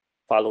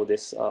follow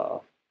this,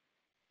 to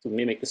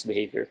mimic this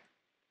behavior.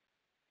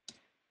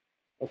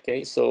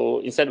 Okay, so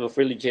instead of a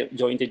freely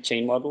jointed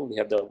chain model, we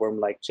have the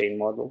worm-like chain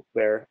model,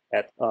 where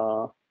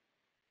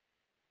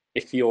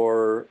if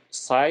your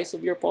size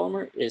of your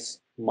polymer is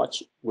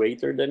much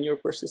greater than your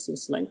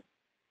persistence length,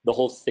 the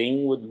whole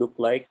thing would look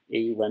like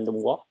a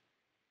random walk.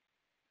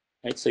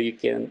 Right, so you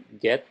can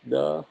get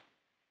the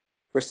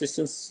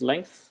persistence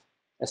length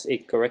as a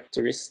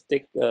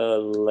characteristic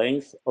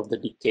length of the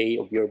decay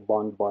of your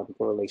bond-bond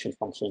correlation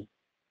function.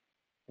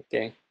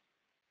 Okay,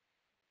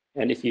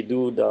 and if you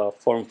do the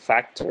form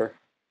factor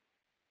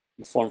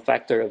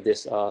of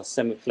this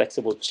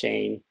semi-flexible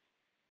chain,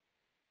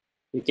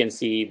 you can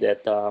see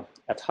that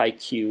at high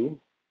Q,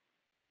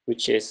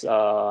 which is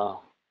low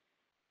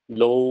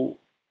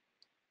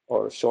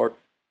or short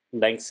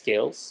length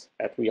scales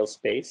at real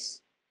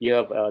space, you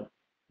have a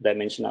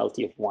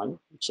dimensionality of 1,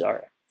 which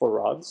are for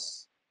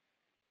rods,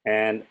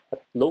 and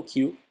at low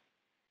Q,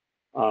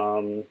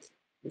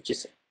 which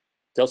is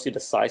tells you the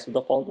size of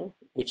the polymer,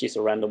 which is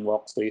a random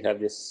walk. So you have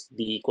this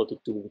d equal to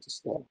 2, which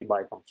is the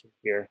divide function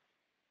here.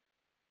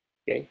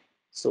 Okay,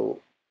 so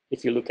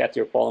if you look at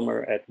your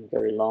polymer at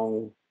very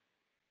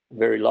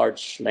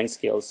large length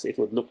scales, it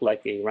would look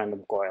like a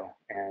random coil.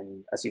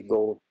 And as you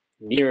go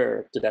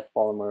nearer to that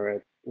polymer,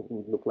 it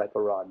would look like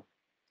a rod.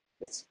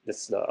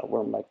 That's the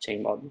worm-like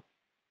chain model.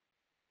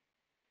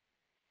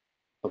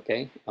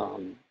 Okay.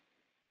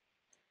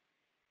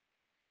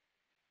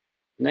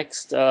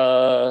 Next,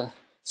 so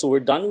we're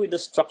done with the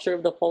structure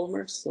of the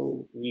polymers.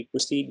 So we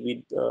proceed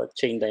with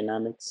chain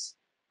dynamics.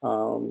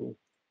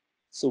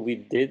 So we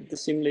did the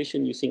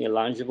simulation using a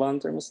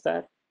Langevin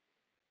thermostat,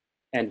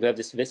 and we have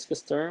this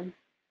viscous term,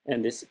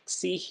 and this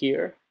C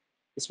here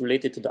is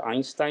related to the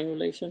Einstein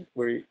relation,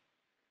 where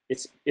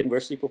it's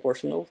inversely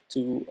proportional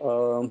to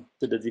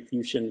the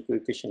diffusion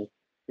coefficient.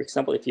 For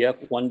example, if you have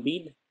one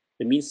bead,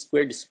 the mean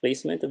square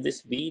displacement of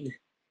this bead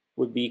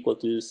would be equal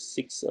to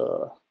 6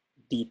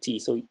 dt.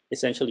 So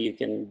essentially, you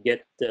can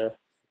get the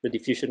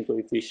diffusion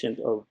coefficient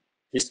of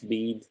this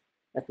bead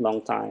at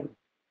long time.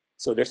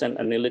 So there's an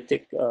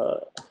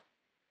analytical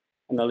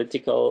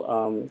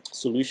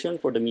solution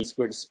for the mean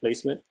square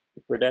displacement.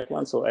 for that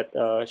one. So at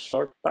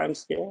short time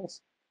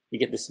scales, you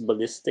get this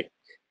ballistic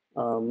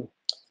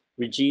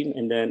regime,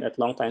 and then at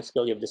long time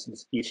scale, you have this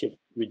diffusive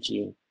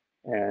regime.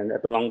 And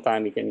at long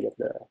time, you can get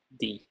the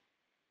D.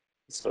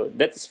 So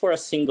that's for a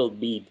single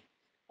bead.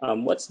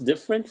 What's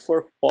different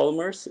for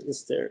polymers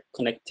is their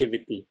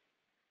connectivity,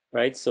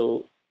 right?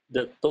 So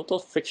the total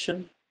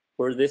friction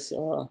for this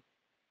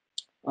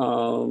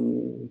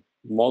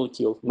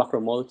molecule,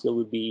 macromolecule,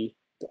 would be,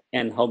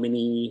 and how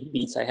many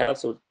beads I have.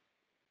 So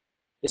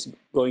it's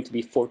going to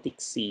be 40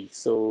 C.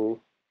 So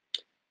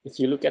if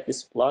you look at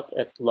this plot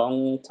at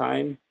long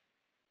time,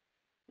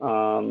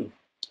 um,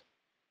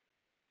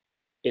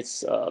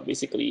 it's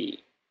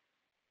basically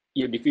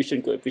your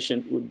diffusion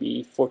coefficient would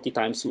be 40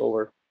 times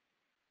lower,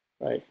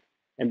 right?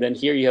 And then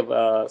here you have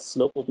a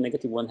slope of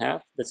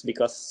 -1/2. That's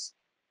because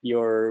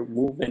your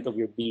movement of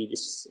your bead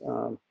is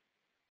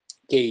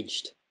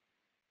gauged.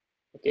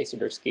 Okay, so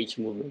there's gauge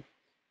movement.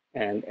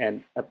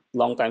 And at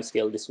long time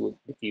scale, this would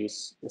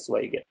diffuse. That's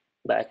why you get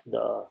back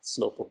the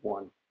slope of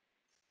 1.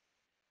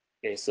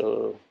 Okay,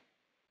 so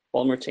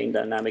polymer chain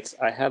dynamics.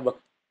 I have a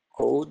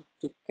code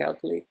to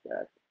calculate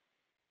that.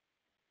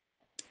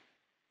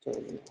 So,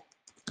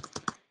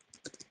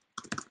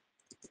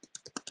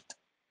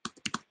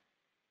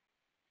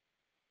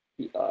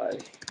 PI.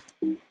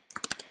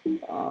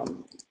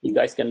 You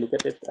guys can look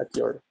at it at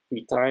your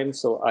free time.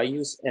 So I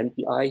use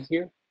MPI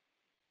here.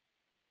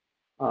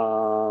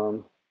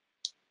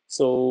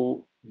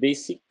 So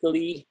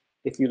basically,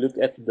 if you look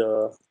at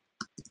the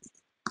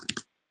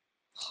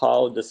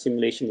how the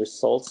simulation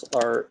results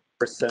are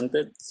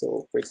presented.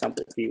 So for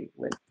example, if you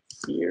went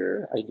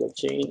here, ideal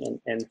chain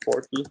and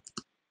N40,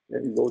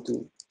 then go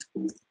to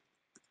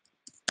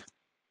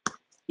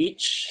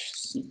each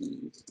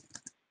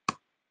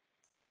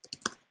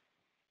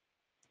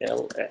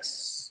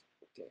CLS.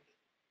 Okay.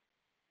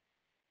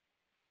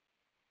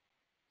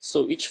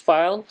 So each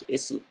file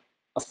is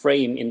a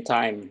frame in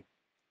time,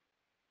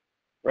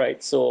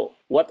 right? So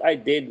what I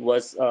did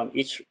was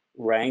each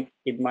rank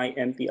in my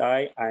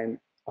MPI, I'm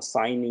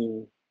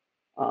assigning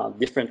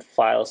different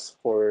files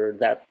for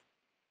that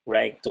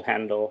rank to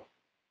handle.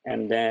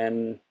 And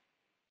then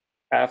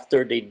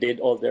after they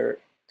did all their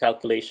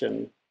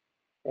calculation,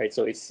 right?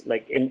 So it's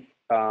like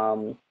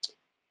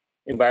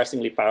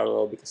embarrassingly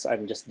parallel because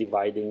I'm just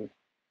dividing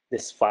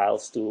these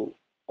files to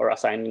or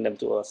assigning them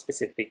to a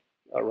specific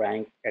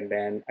rank, and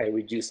then I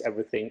reduce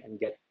everything and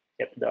get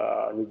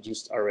the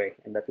reduced array,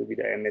 and that will be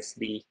the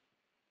MSD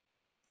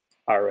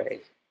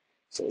array.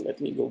 So let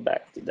me go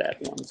back to that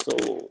one.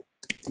 So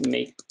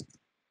make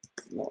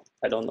no,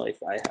 I don't know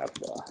if I have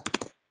the.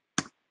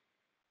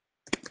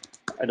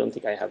 I don't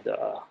think I have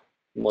the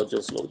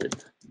modules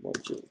loaded.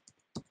 Module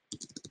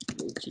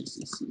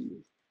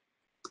GCC.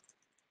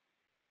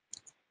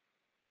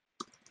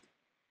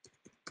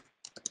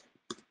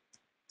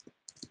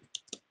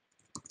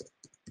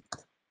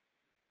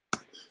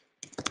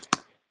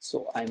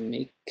 So I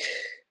make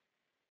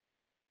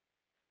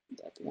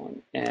that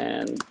one,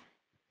 and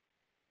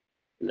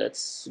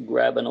let's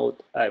grab a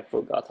node. I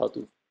forgot how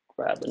to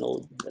grab a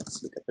node.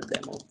 Let's look at the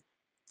demo.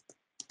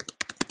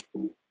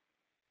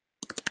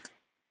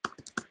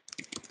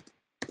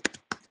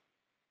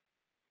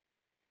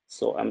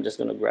 So I'm just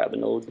gonna grab a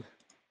node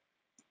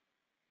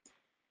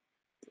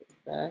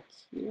back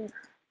here.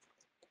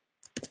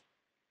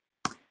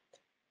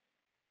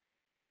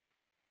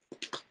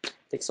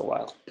 Takes a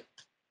while.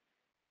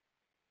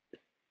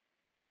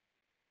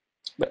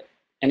 But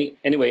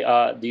anyway,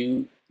 do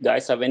you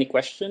guys have any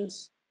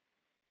questions?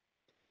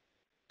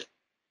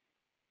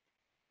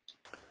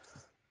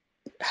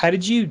 How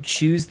did you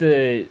choose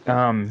the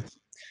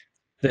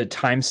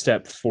time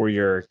step for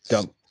your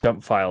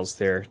dump files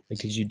there? Like,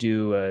 did you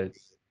do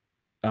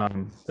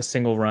a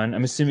single run?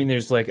 I'm assuming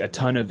there's like a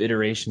ton of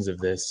iterations of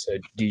this. So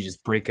do you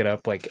just break it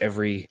up like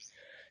every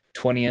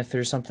 20th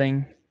or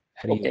something?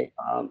 How do you? Okay.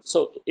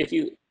 So if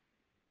you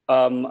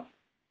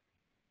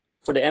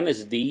for the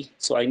MSD,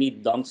 so I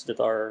need dumps that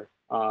are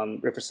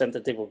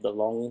representative of the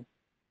long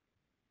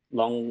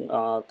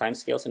time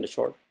scales and the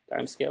short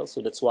time scales.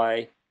 So that's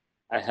why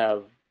I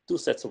have two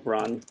sets of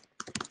run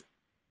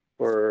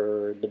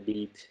for the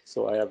bead.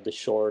 So I have the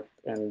short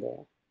and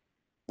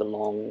the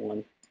long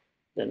one.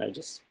 Then I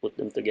just put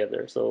them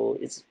together. So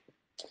it's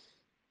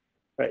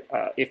right.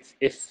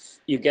 If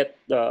you get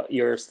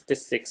your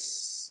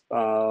statistics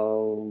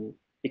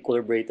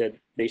equilibrated,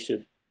 they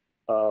should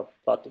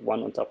plot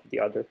one on top of the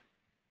other.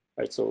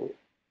 Right. So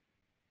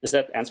does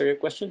that answer your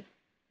question?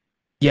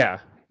 Yeah.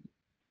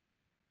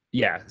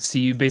 Yeah. So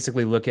you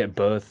basically look at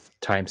both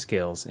time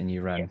scales and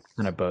you run Yes.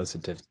 kind of both.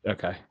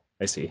 Okay.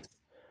 I see.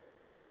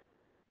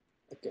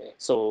 Okay.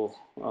 So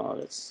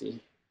let's see.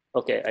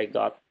 Okay, I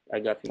got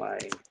my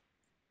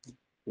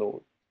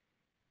node.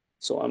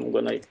 So I'm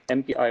gonna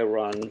MPI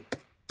run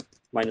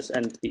minus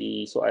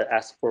NP. So I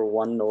ask for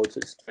one node, so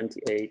it's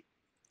 28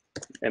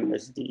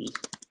 MSD.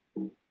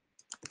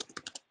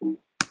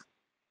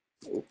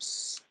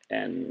 Oops,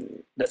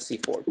 and let's see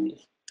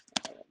 40.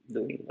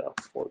 Doing the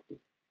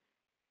 40.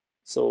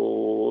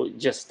 So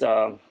just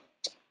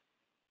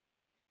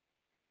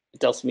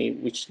tells me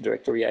which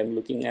directory I'm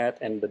looking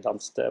at and the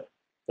dump step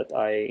that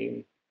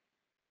I'm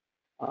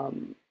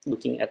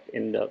looking at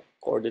in the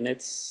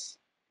coordinates,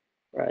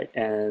 right?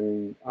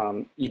 And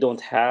you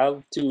don't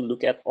have to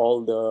look at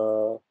all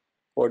the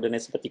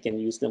coordinates, but you can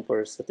use them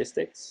for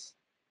statistics,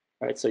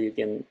 right? So you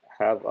can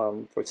have,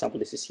 for example,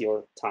 this is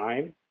your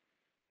time,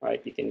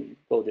 right? You can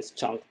go this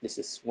chunk, this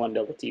is 1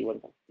 delta t, 1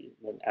 delta t,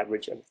 and then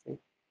average everything.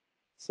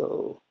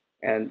 So,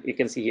 and you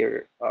can see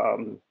here,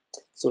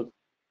 so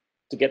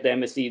to get the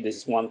MSD, this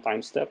is one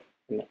time step,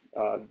 and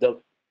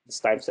this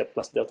time step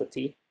plus delta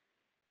t.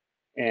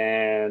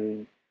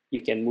 And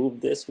you can move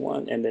this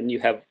one, and then you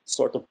have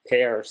sort of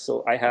pairs.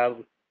 So I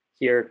have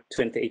here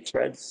 28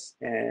 threads,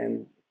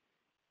 and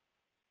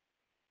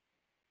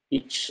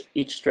each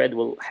thread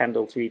will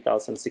handle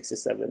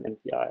 3067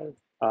 MPI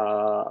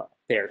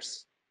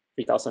pairs,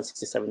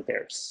 3067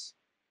 pairs.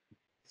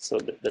 So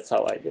that's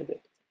how I did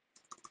it.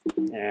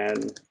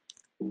 And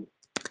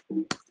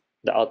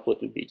the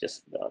output would be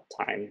just the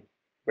time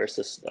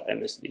versus the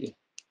MSD.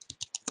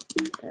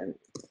 And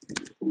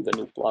I'm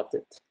going to plot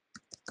it.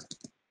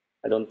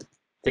 I don't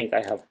think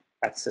I have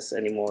access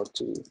anymore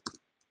to.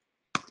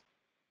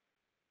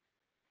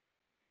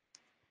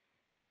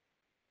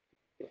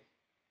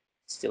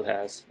 Still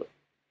has, but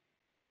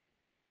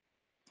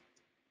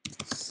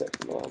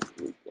set log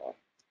replot.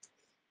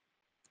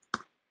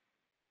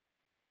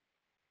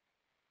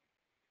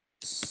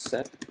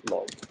 Set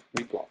log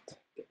replot.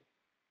 Okay.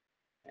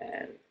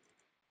 And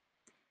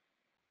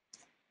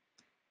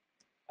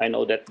I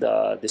know that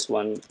this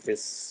one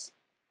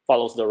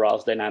follows the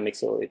Rouse dynamic,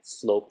 so its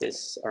slope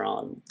is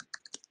around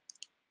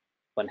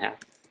 1/2.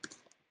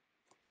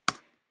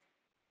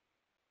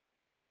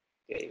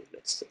 Okay,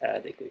 let's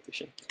add a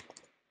coefficient.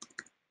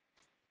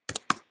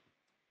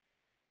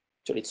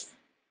 Actually, it's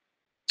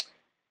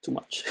too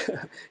much.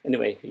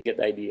 Anyway, you get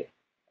the idea.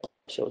 I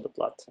showed the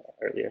plot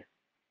earlier.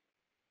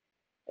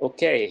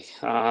 Okay,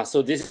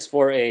 so this is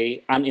for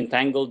a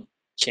unentangled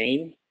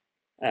chain,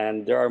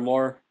 and there are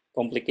more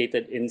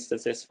complicated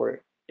instances.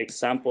 For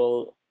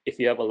example, if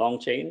you have a long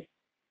chain,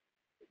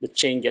 the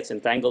chain gets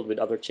entangled with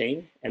other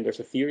chain, and there's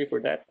a theory for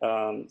that.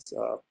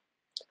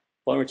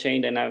 Polymer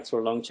chain dynamics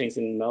for long chains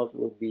in melt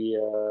would be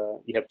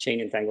you have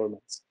chain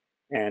entanglements,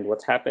 and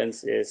what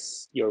happens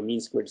is your mean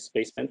square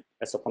displacement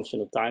as a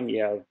function of time.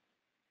 You have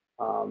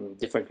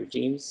different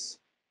regimes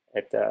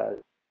at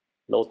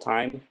low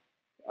time.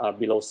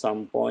 Below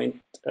some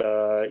point,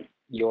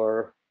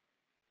 you're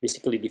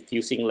basically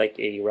diffusing like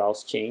a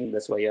Rouse chain.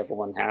 That's why you have a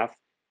 1/2.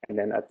 And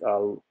then at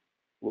a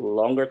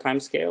longer time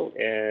scale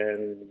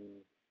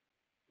and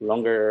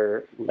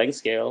longer length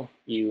scale,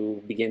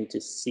 you begin to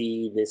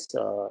see this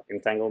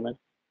entanglement.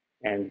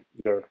 And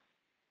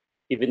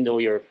even though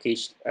you're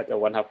caged at a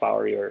 1/2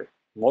 power, you're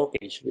more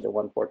caged with a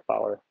 1/4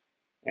 power.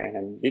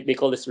 And they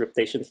call this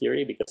reptation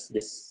theory because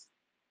this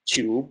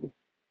tube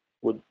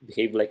would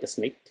behave like a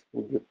snake,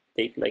 would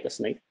rotate like a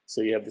snake.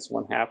 So you have this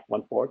 1/2,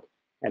 1/4,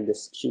 and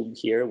this tube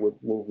here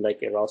would move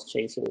like a Rouse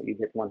chain, so you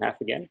get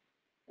 1/2 again.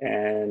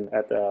 And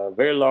at a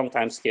very long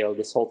time scale,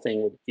 this whole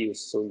thing would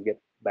fuse, so you get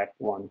back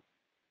 1.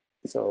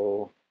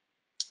 So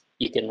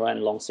you can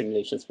run long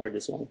simulations for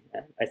this one.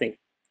 And I think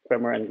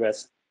Kremer and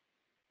Gress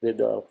did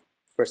the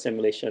first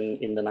simulation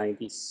in the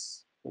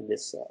 90s in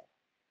this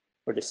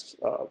for this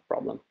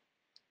problem.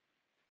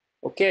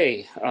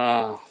 Okay,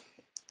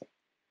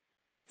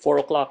 4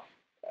 o'clock.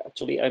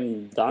 Actually,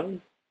 I'm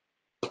done.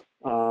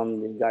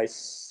 You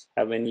guys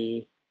have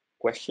any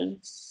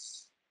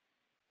questions?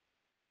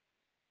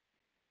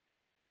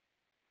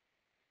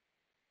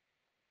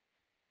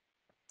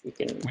 We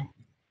can.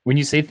 When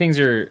you say things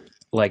are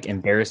like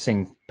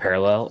embarrassingly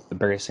parallel,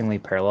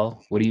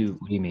 what do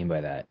you mean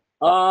by that?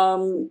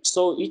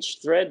 So each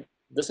thread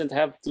doesn't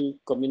have to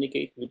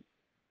communicate with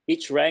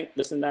each rank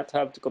does not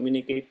have to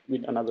communicate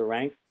with another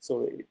rank.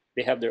 So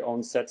they have their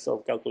own sets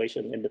of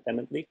calculation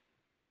independently,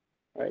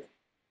 right?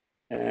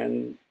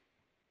 And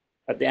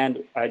at the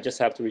end, I just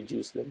have to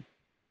reduce them.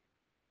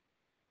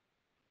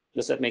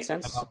 Does that make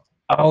sense?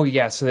 Oh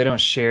yeah, so they don't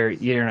share.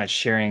 You're not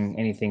sharing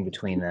anything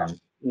between them.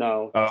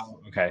 No. Oh,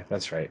 okay,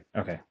 that's right.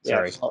 Okay,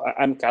 sorry. Yeah, so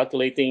I'm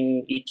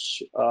calculating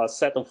each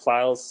set of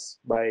files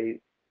by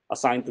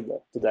assigned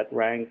to that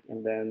rank,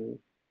 and then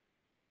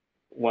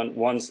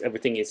once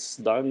everything is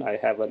done, I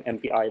have an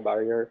MPI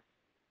barrier,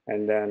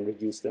 and then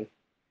reduce them.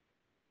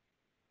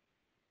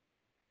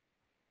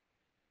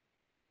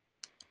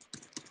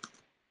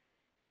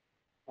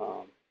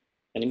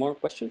 Any more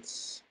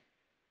questions?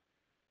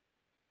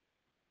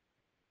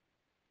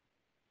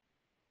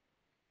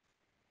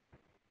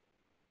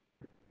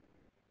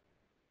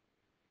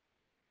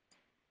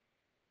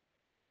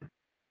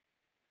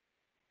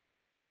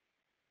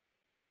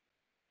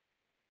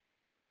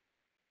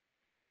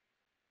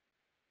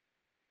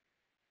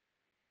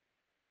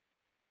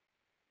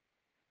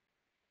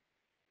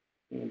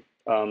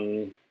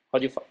 How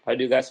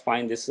do you guys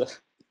find this?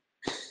 This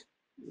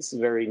is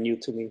very new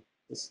to me.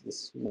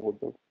 This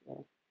mode of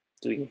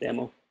doing a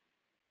demo.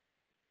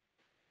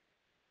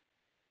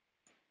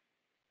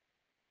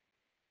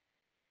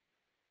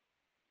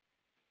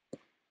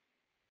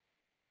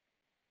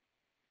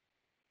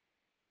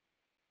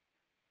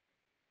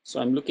 So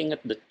I'm looking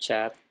at the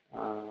chat.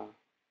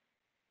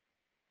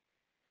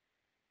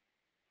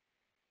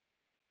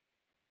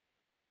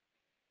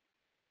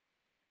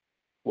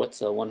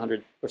 What's a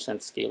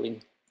 100%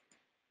 scaling?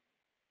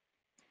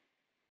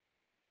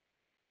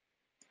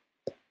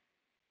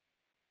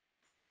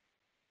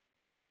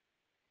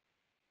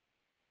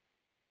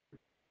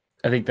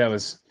 I think that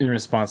was in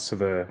response to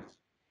the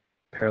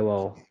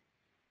parallel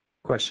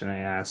question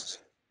I asked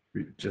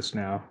just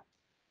now.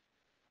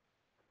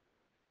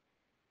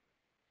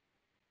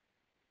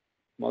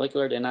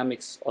 Molecular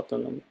dynamics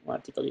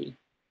automatically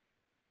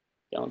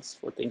accounts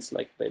for things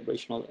like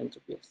vibrational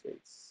entropy of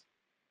states.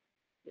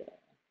 Yeah.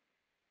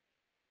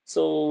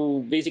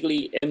 So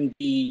basically, MD,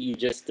 you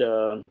just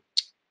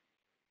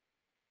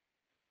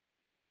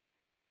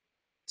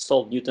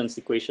solve Newton's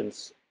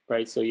equations,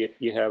 right? So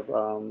you have,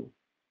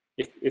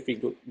 if we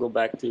go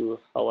back to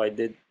how I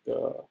did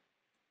the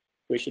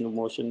equation of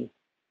motion,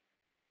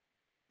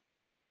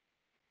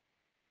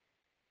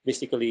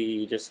 basically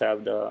you just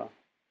have the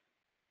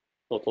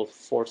total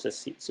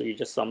forces. So you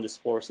just sum this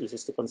force. This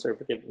is the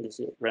conservative. This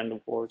is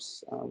random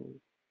force.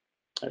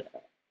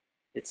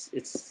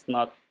 It's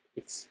not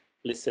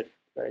explicit,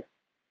 right?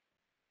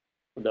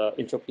 The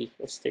entropy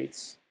of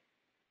states.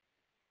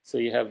 So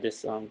you have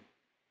this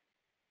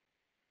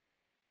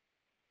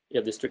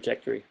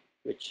trajectory,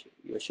 which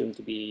you assume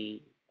to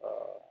be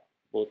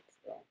both.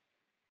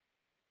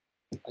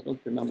 I don't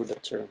remember the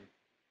term.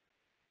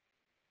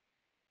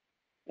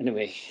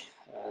 Anyway,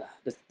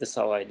 that's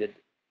how I did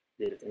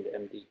it in the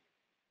MD.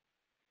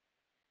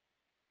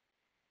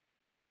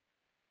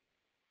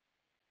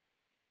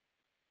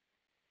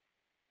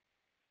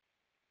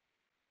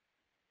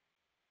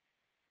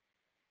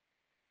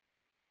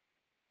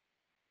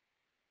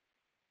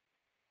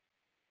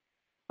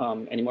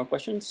 Any more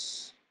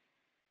questions?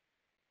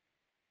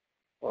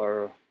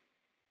 Or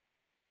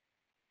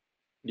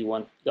do you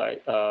want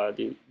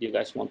do you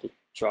guys want to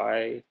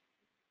try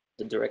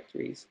the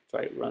directories?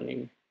 Try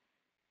running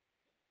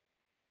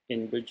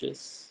in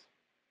bridges.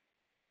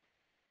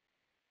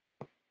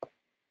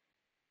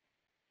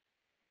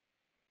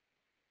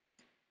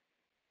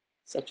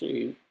 It's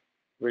actually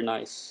very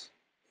nice.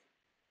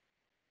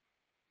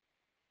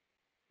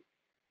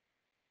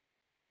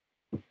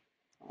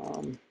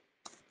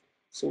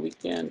 So we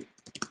can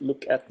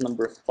look at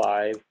number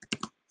 5,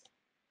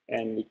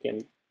 and we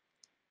can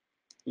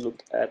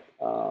look at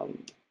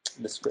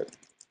the script.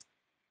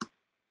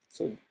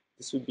 So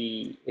this would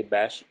be a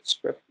bash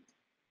script,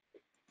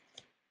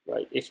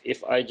 right?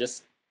 If I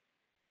just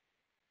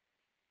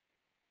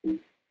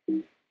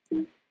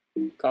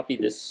copy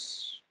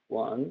this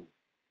one,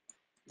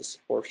 this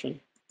portion,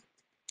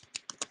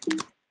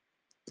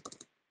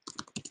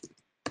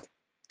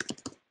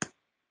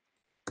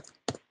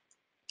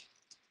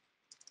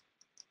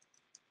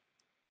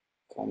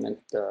 comment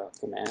the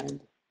command,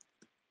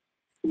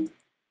 I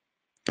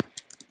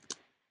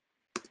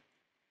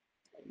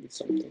need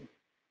something.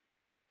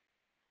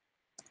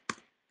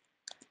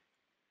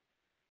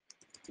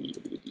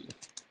 PWD.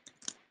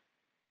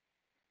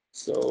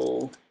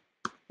 So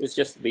it's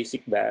just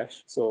basic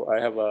bash. So I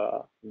have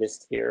a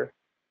list here,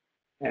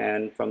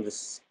 and from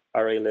this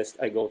array list,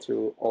 I go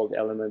through all the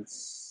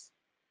elements,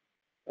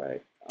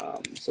 right?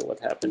 So what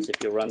happens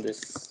if you run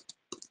this?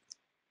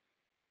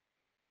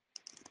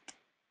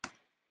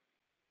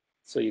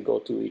 So you go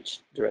to each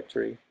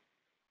directory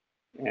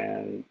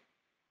and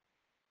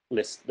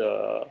list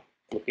the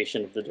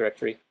location of the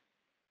directory.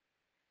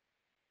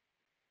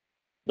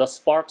 The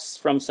Sparks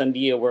from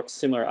Sandia works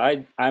similar.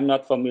 I'm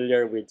not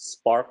familiar with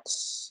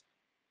Sparks.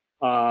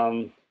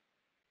 So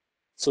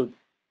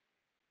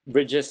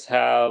bridges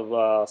have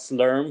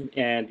Slurm,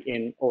 and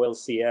in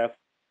OLCF,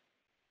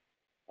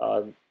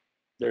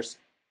 there's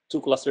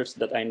 2 clusters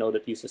that I know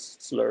that uses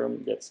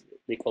Slurm.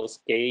 They call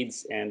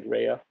Scades and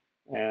Rhea,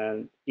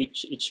 and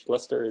each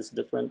cluster is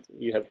different.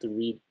 You have to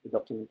read the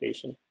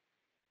documentation.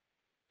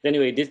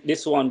 Anyway,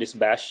 this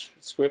bash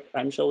script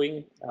I'm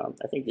showing,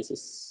 I think this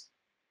is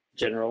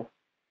general.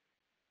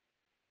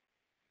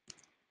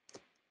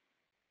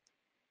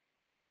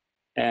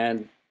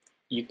 And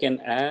you can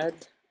add,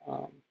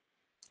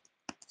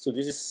 so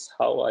this is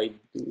how I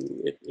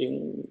do it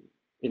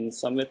in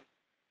Summit.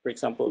 For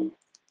example,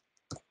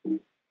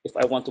 if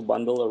I want to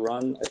bundle a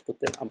run, I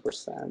put an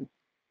ampersand,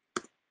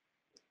 I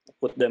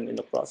put them in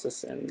the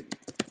process and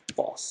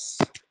pause.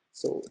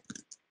 So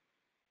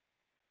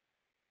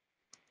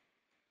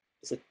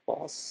is it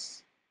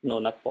pause? No,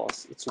 not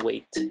pause, it's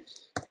wait.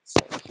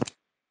 Sorry.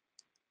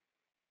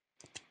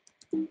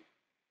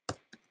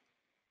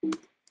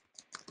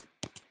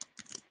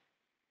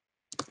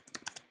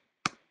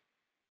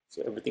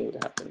 So everything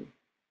would happen.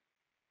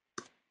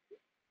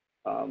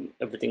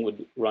 Everything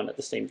would run at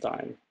the same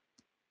time.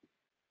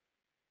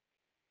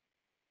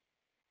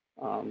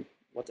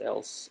 What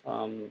else?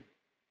 Do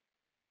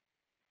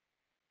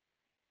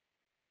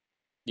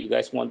you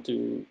guys want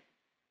to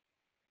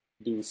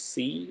do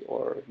C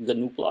or the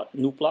new plot?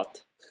 New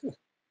plot.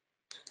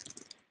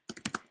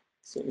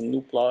 So in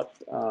new plot,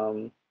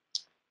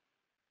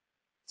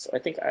 so I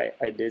think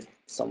I did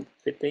some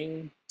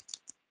fitting.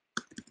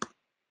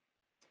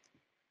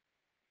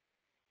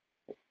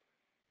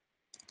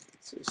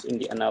 So it's in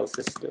the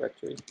analysis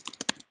directory.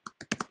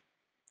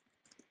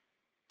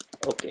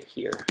 Okay,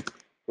 here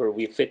where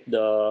we fit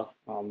the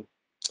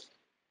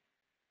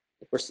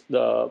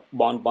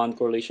bond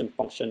correlation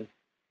function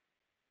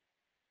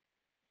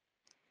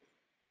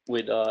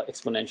with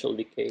exponential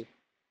decay.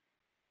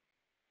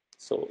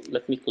 So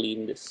let me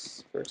clean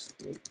this first.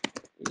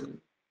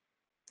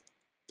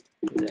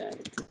 Then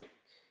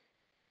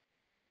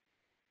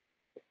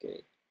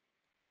okay,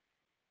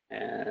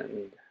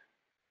 and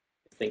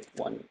I think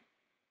one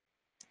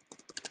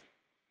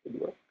would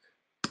work.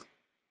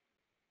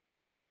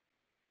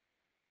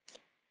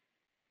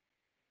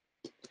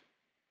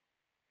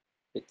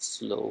 It's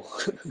slow.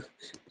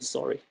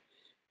 Sorry.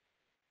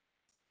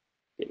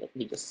 Okay, let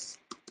me just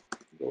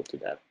go to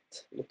that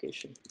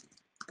location.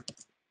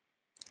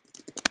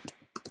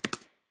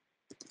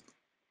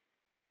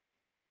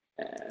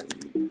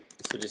 And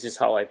so this is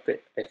how I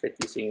fit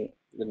using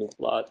the new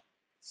plot.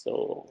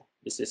 So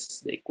this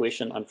is the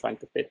equation I'm trying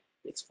to fit,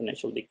 the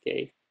exponential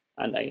decay,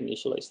 and I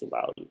initialize the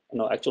value.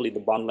 No, actually the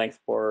bond length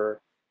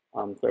for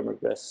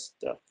thermograss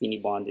Fini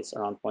bond is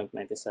around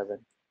 0.97.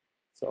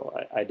 So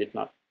I did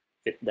not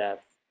fit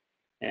that.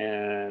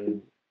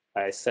 And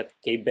I set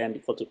K band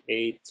equal to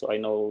 8, so I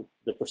know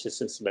the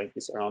persistence length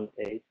is around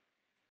 8.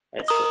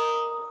 Right, so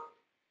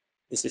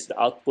this is the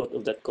output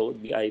of that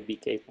code,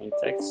 BIBK point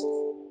text.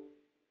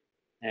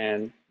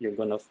 And you're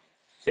gonna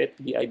fit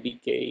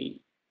BIBK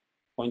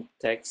point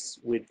text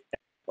with f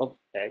of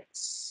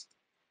x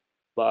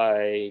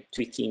by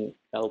tweaking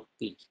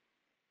LP.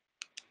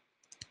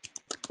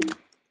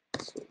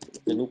 So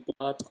the new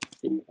plot,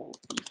 fit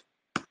LP.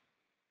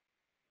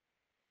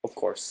 Of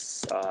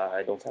course,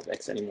 I don't have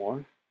x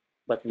anymore,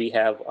 but we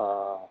have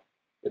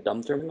the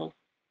dumb terminal.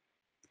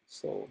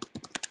 So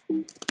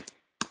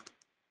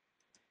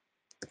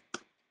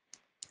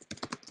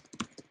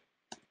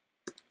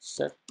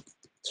set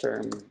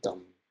term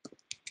dumb.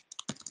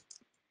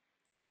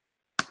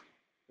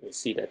 You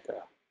see that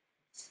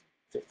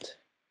fit.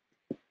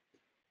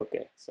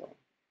 Okay, so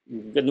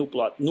the new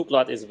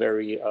plot is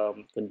very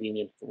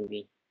convenient for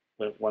me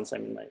once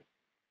I'm in my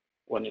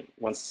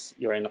once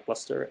you're in a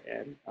cluster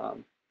and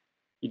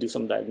you do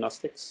some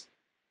diagnostics.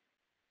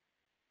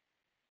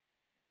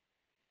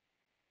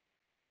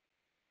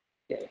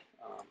 Okay.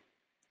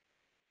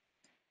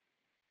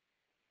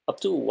 Up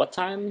to what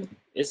time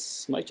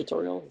is my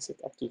tutorial? Is it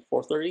up to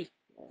 4:30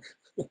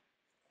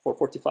 or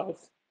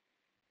 4:45?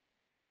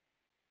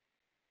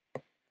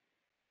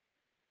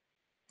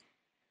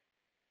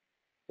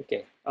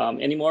 Okay.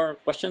 Any more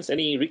questions?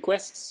 Any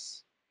requests?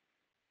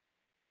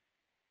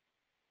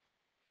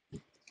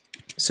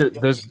 So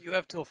those You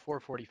have till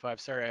 4:45.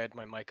 Sorry, I had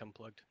my mic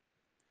unplugged.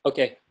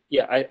 Okay.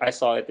 Yeah, I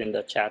saw it in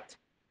the chat.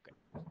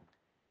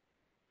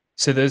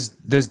 so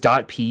those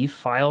 .p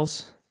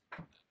files,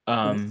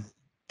 um,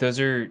 those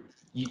are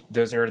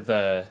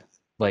the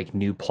like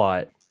new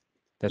plot.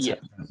 Yeah.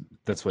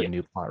 That's what Yeah.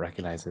 new plot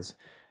recognizes.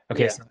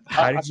 Okay, Yeah. so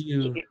how did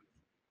you?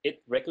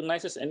 It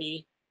recognizes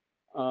any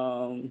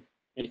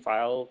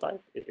file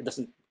type. It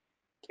doesn't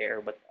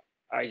care, but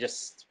I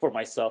just for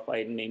myself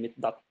I name it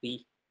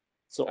 .p.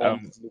 So all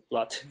my new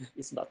plot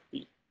is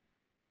 .p.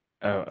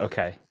 Oh,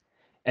 okay.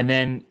 And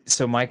then,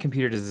 so my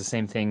computer does the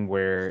same thing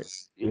where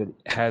it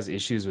has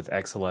issues with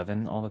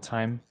X11 all the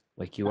time,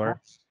 like you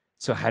are.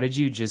 So how did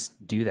you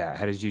just do that?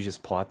 How did you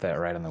just plot that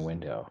right on the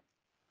window?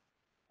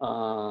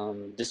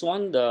 This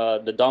one,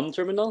 the DOM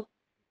terminal.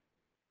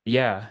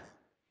 Yeah.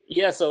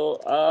 Yeah,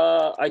 so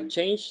I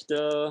changed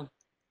the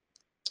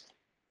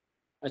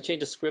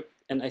script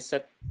and I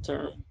set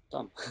term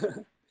DOM.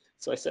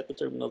 So I set the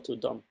terminal to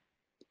DOM.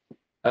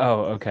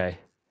 Oh, okay.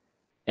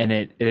 And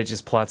it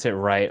just plots it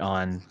right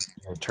on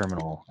your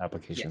terminal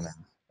application Yes.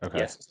 then. Okay.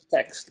 Yes,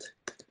 text.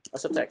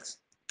 As a text.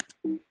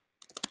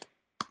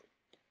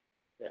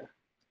 Yeah.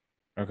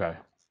 Okay.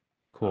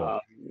 Cool.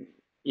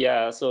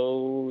 Yeah,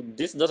 so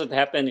this doesn't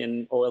happen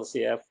in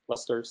OLCF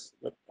clusters,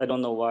 but I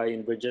don't know why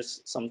in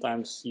bridges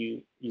sometimes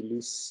you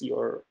lose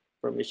your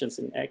permissions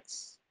in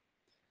X.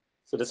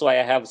 So that's why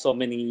I have so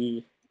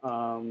many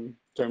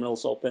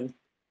terminals open.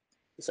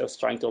 Because I was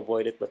trying to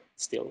avoid it, but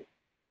still it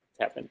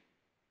happened.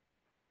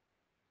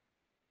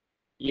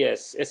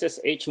 Yes,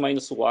 SSH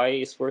minus Y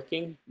is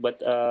working,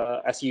 but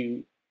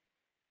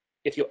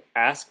if you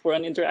ask for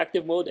an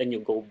interactive mode and you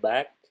go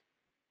back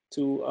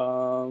to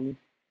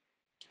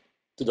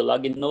the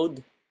login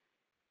node,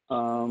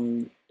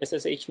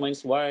 SSH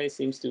minus Y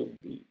seems to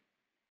be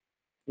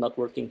not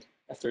working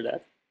after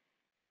that.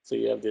 So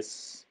you have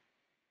this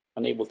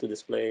unable to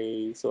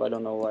display. So I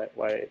don't know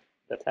why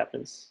that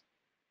happens.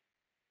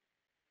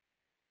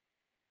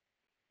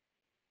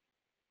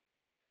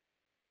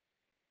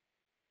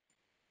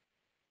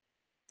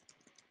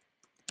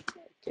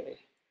 Okay,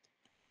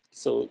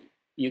 so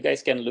you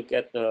guys can look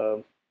at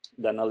the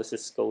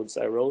analysis codes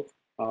I wrote.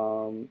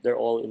 They're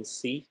all in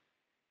C.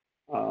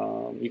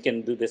 You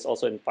can do this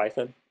also in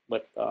Python,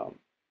 but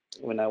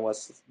when I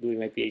was doing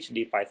my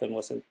PhD, Python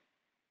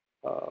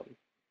um,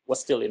 was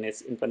still in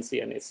its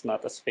infancy and it's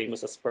not as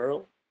famous as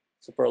Perl.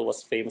 So Perl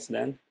was famous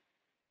then.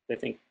 I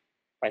think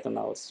Python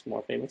now is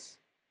more famous.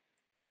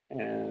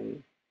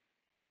 And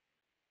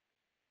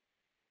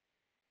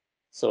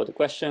so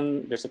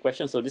there's a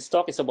question. So this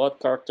talk is about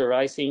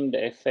characterizing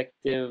the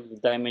effective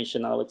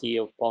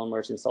dimensionality of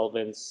polymers in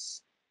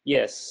solvents.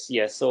 Yes,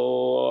 yes.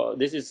 So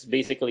this is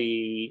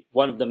basically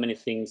one of the many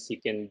things you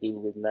can do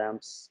with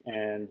lamps,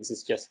 and this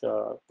is just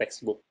a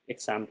textbook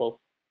example.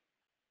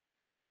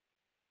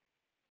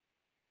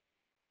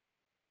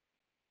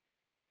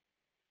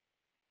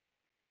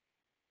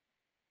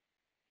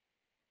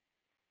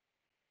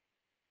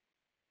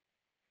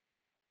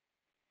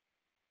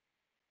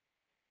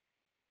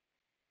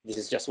 This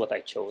is just what I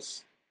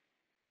chose,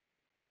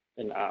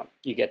 and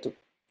you get to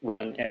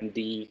run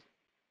MD,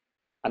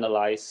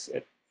 analyze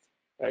it.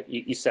 Right?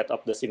 You set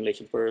up the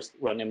simulation first,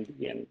 run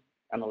MD, and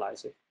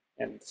analyze it.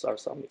 And these are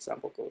some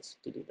example codes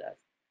to do that.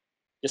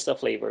 Just a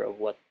flavor of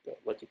what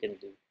you can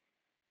do.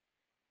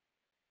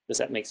 Does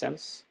that make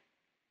sense?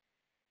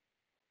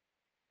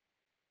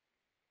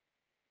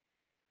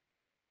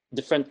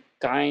 Different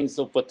kinds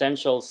of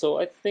potential. So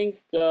I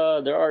think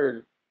there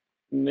are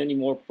many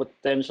more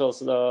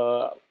potentials.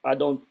 I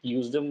don't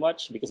use them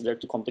much because they're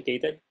too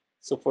complicated.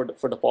 So for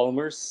the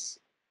polymers,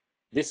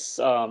 this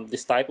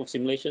type of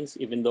simulations,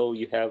 even though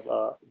you have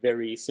a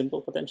very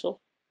simple potential,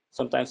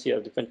 sometimes you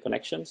have different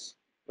connections,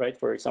 right?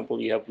 For example,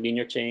 you have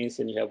linear chains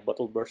and you have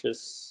bottle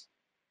brushes,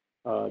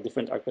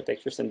 different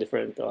architectures and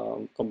different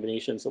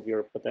combinations of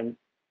your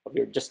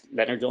just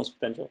Leonard-Jones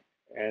potential,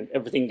 and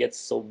everything gets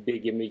so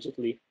big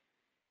immediately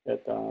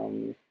that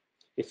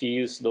if you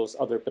use those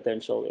other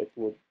potential, it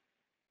would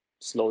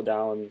slow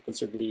down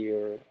considerably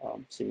your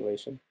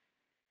simulation.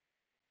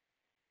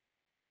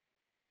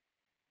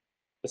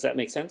 Does that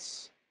make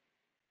sense?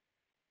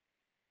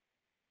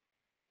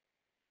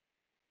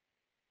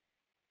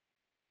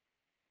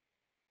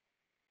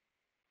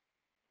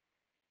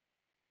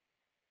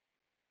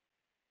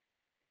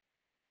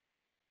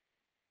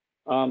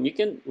 You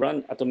can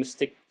run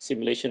atomistic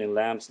simulation in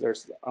lamps.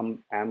 There's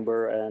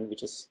amber, and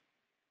which is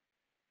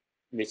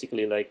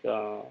basically like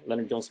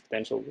Leonard-Jones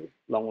potential with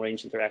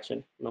long-range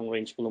interaction,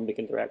 long-range Coulombic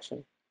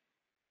interaction.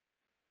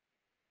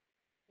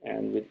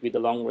 And with the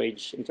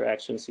long-range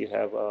interactions, you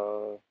have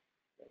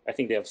I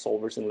think they have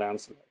solvers in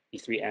lamps,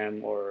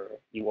 E3M or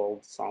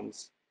Ewald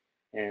sums,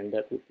 and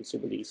that would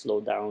considerably slow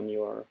down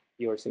your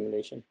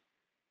simulation.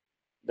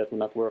 That will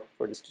not work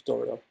for this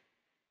tutorial.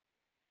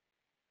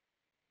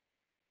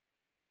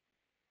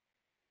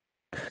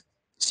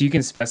 So you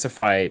can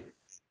specify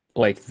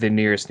like the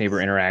nearest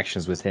neighbor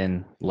interactions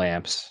within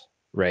lamps,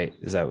 right?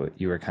 Is that what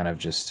you were kind of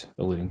just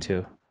alluding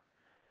to?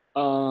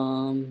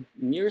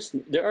 Nearest,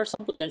 there are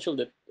some potential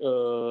that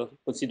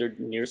considered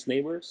nearest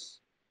neighbors.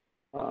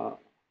 Uh,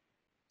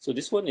 so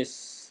this one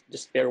is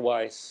just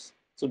pairwise.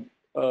 So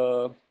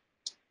uh,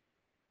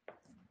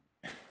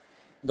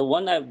 the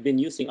one I've been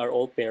using are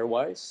all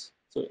pairwise.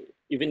 So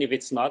even if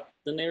it's not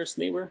the nearest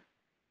neighbor,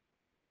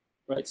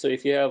 right? So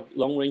if you have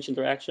long range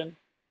interaction,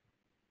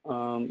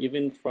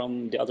 even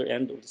from the other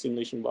end of the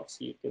simulation box,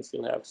 you can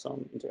still have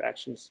some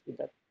interactions with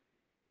that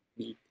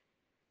bead.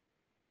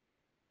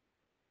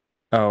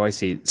 Oh, I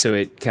see. So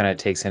it kind of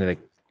takes into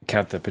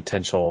account the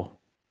potential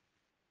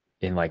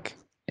in like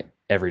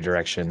every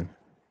direction.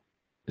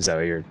 Is that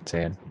what you're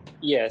saying?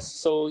 Yes.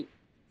 So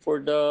for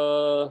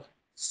the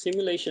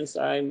simulations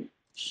I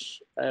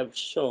have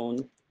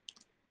shown,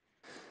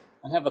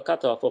 I have a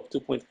cutoff of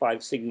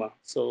 2.5 sigma.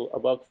 So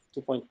above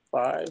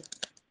 2.5,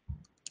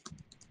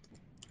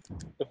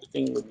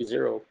 everything would be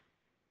zero.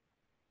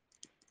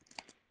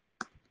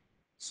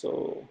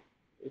 So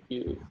if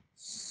you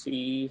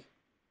see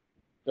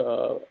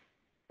the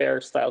pair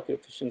style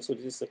coefficient, so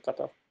this is the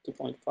cutoff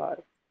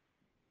 2.5.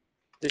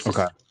 This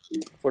Okay.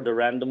 is for the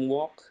random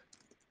walk.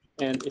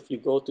 And if you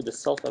go to the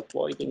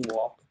self-avoiding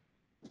walk,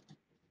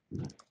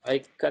 I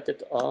cut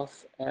it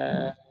off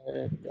at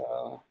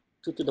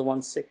 2 to the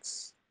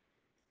 1/6.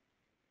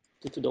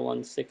 2 to the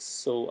 1/6.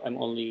 So I'm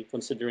only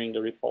considering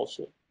the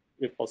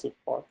repulsive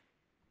part.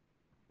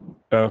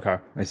 Okay,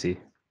 I see.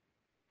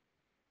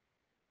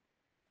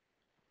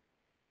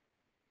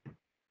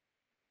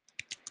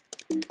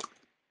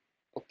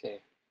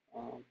 Okay.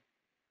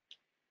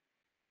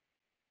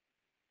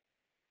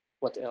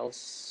 What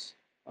else?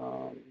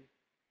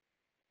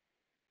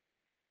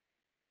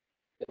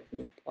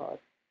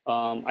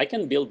 I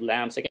can build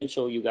lamps. I can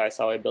show you guys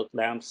how I built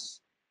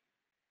lamps.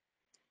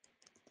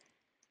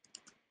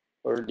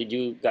 Or did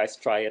you guys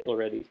try it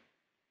already?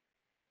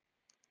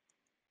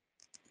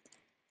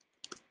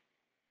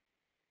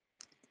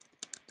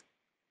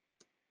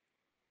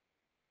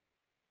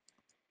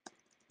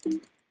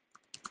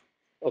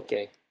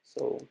 Okay,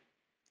 so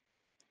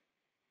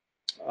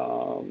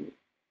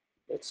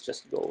let's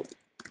just go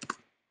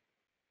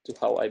to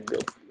how I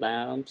built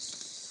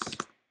lamps.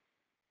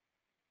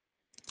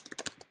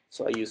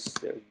 So I use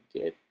their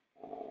Git.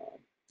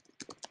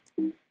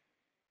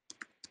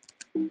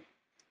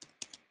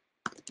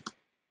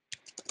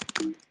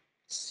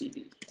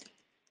 CD.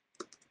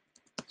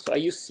 So I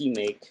use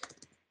CMake.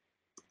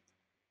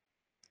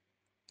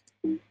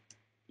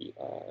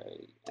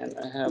 And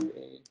I have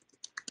a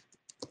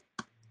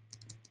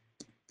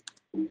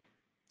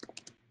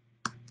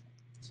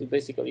So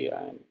basically,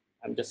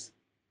 I'm just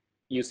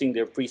using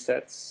their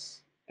presets,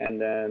 and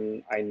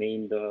then I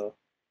name the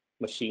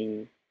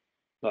machine.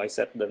 No, I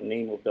set the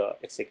name of the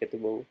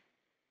executable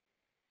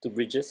to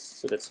bridges.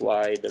 So that's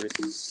why the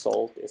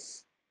result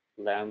is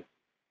lamp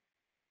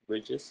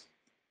bridges.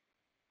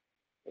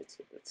 Right,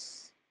 so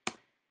that's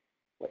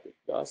what it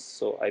does.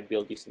 So I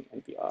build using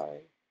MPI,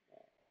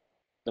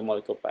 the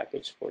molecule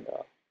package for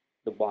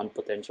the bond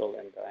potential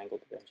and the angle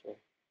potential.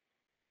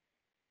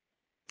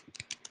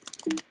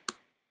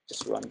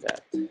 Just run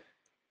that.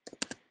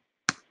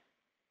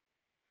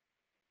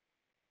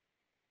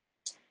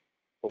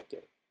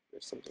 Okay,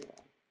 there's something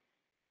wrong.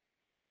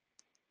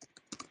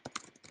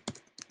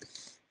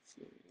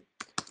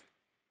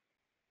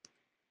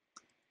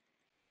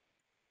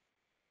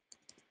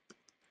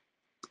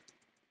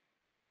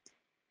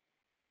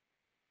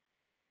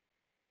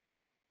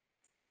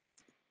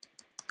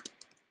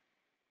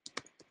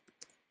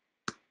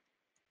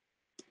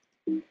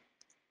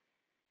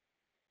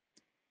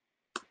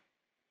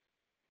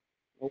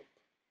 Nope.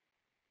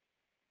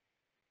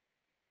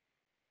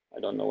 I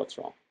don't know what's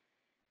wrong.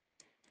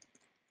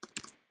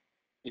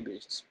 Maybe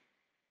it's just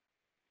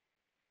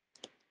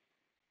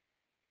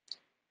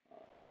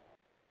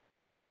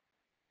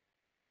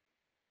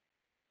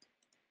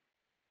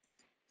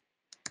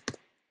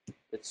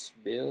let's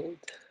build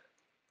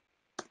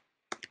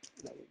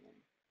another one.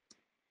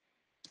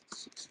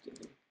 16.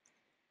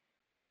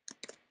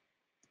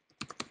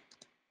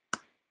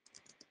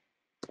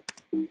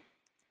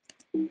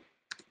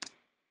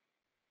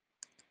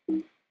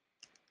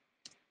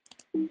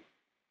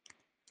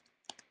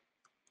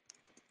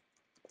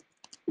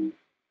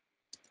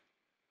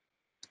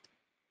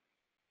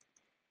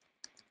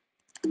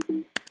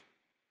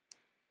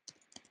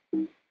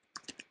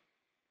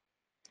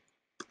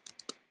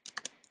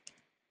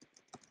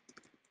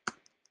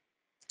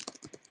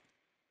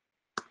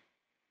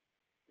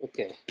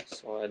 Okay,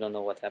 so I don't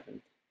know what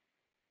happened.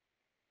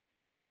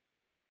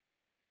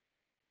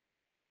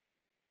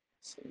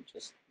 So I'm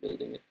just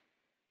building it.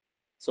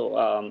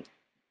 So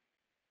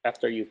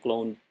after you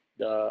clone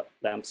the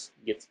lamps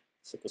Git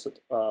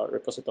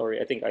repository,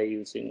 I think I'm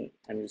using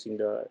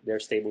their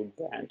stable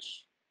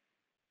branch.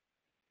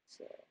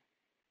 So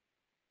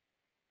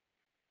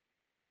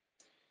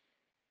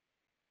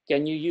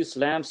can you use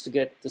lamps to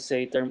get to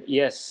say term?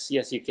 Yes,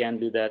 yes, you can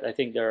do that. I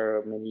think there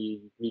are many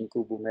green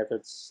kubu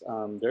methods.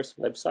 There's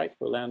a website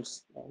for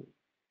lamps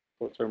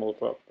for thermal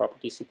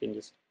properties. You can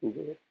just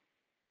Google it.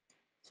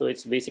 So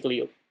it's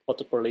basically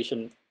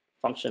autocorrelation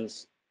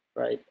functions,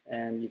 right?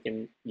 And you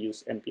can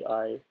use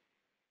MPI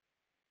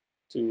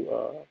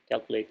to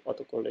calculate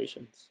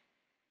autocorrelations.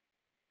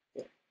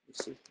 Yeah, you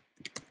see.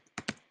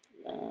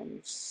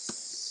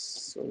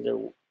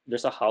 So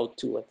there's a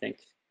how-to, I think,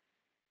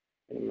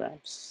 in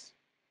lamps.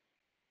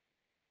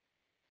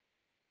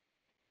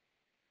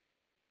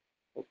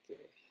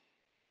 Okay.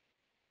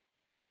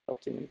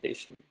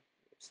 Documentation.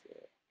 There's the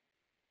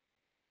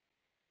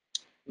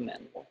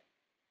manual.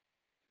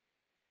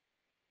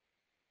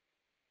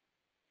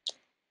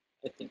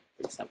 I think,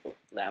 for example,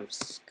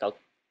 lamps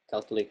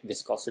calculate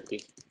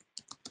viscosity.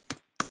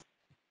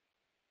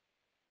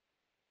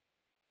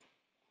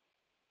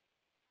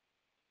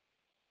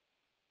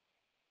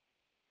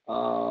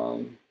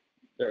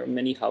 There are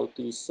many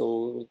how-tos.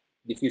 So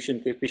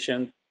diffusion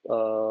coefficient,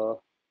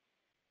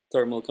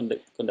 thermal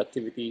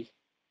conductivity.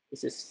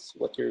 This is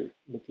what you're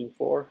looking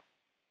for,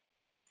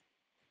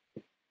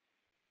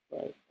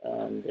 right?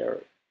 And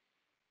there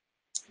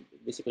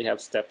basically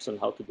have steps on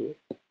how to do it.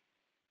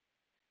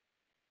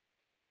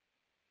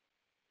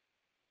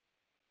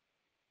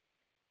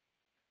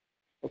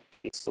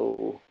 Okay,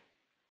 so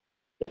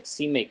the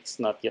CMake's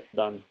not yet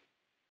done.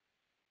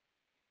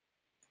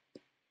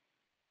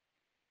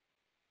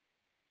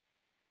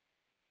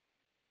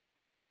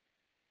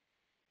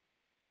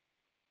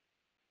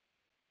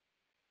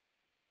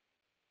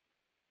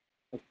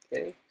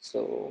 Okay,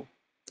 so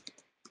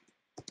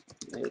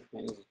make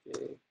minus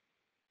j.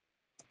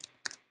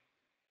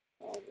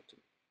 To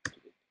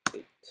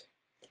 8.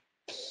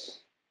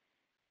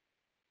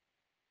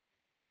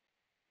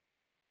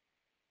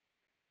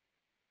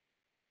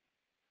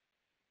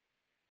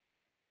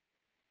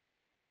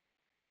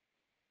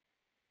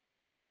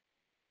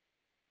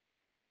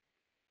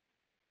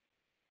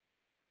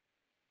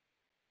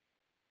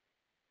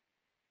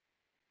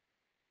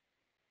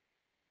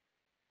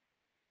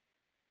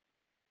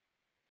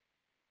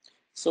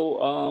 So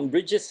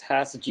Bridges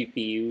has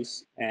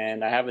GPUs,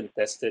 and I haven't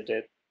tested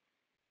it.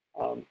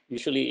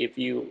 Usually, if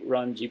you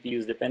run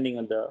GPUs, depending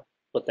on the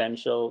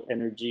potential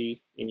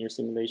energy in your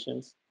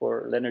simulations,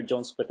 for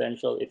Leonard-Jones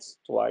potential, it's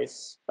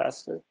twice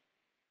faster.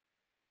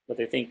 But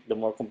I think the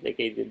more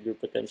complicated your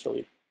potential,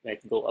 it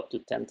might go up to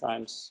 10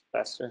 times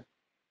faster.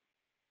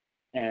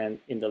 And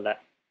in the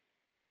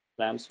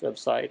LAMPS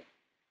website,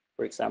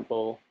 for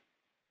example,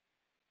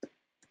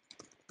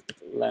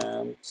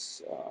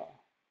 LAMPS,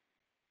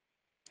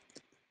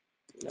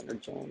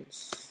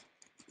 Leonard-Jones,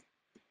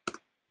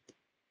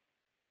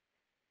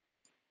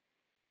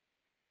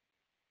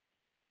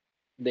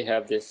 they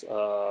have this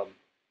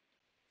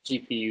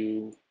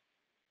GPU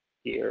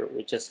here,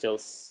 which just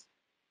tells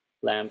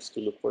lamps to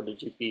look for the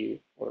GPU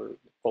or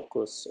the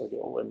focus or the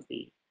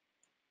OMP.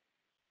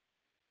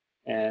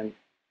 And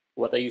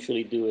what I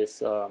usually do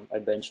is I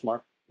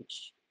benchmark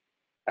which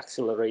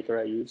accelerator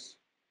I use.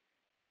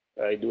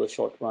 I do a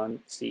short run,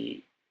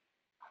 see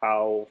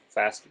how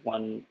fast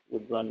one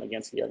would run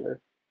against the other.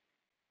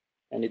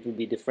 And it would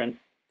be different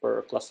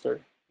per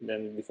cluster. And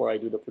then before I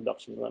do the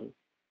production run,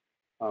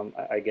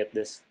 I get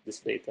this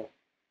data.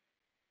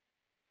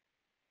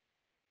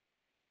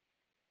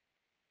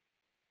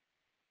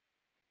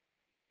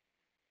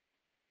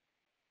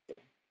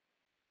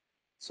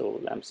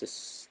 So lamps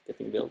is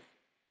getting built.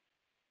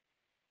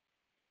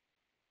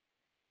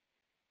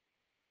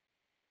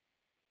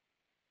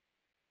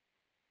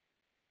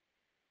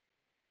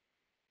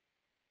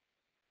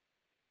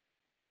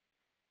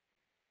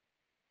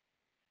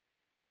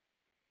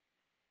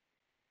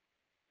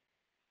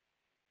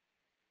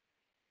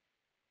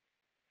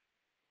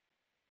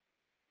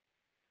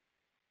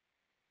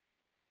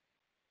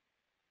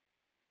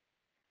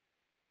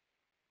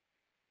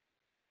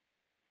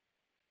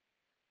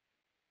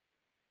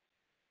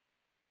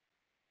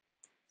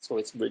 So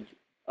it's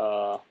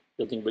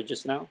building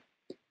bridges now.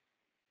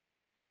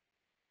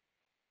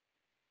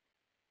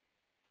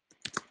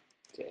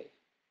 Okay.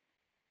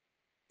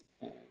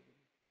 And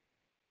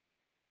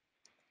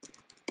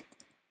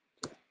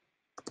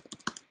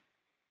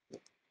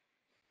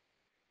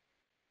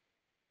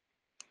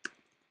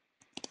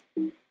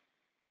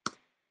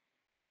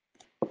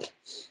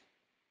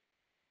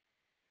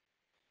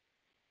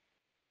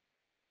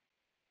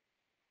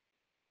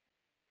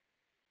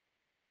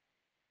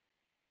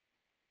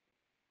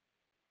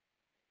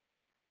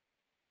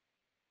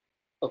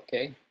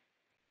okay.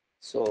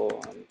 So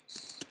I'm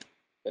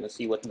gonna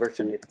see what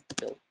version it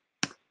built.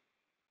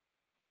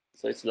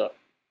 So it's the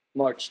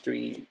March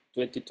 3,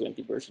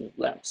 2020 version of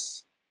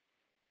lamps.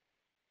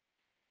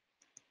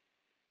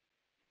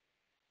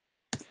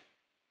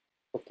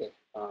 Okay.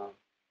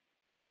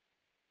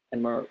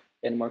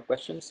 Any more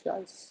questions,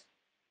 guys?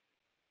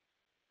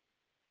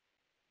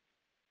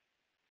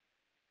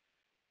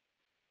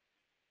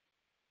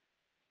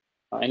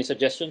 Any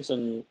suggestions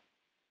on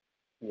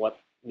what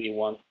we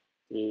want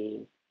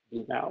to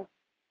do now?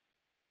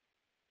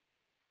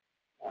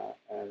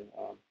 And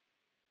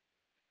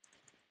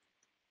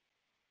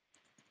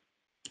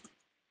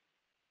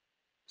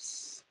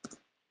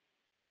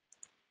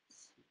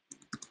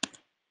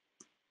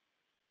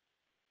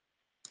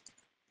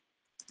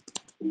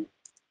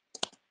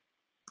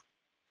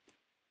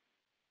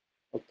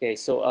okay,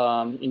 so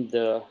in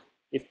the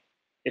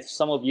if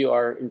some of you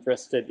are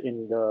interested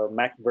in the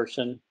Mac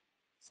version,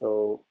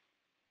 so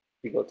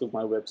if you go to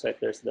my website,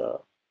 there's the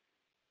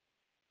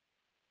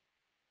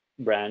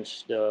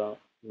branch, the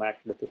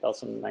Mac, the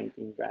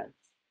 2019 branch,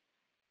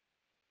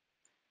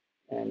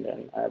 and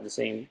then I have the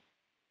same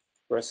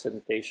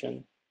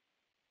presentation.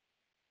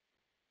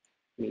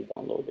 Let me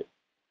download it.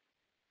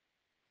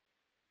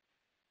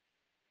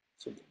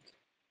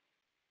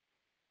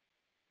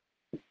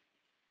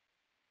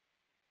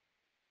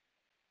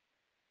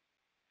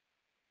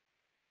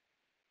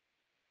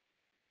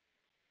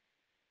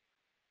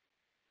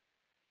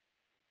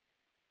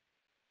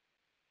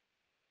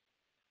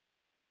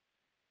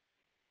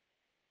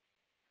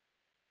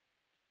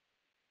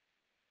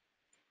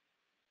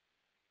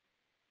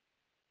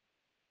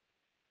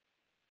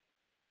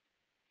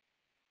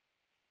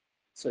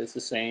 So it's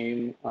the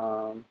same,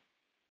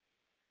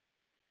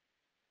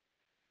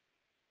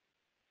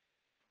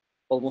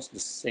 almost the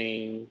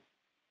same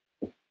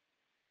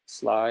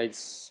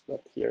slides,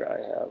 but here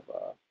I have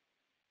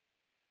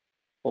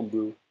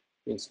Homebrew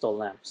to install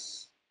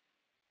lamps.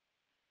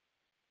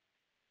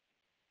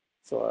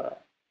 So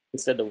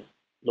instead of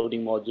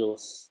loading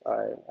modules,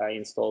 I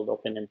installed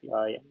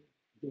OpenMPI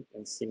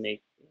and CMake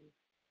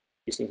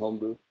using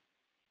Homebrew.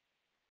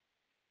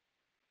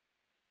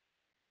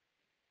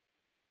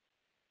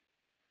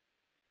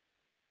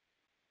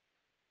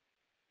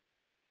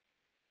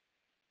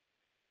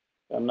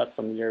 I'm not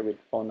familiar with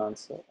phonons,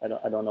 so I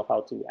don't know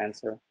how to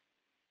answer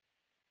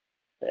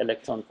the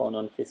electron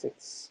phonon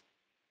physics.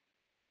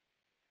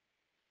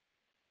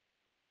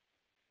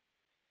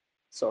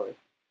 Sorry.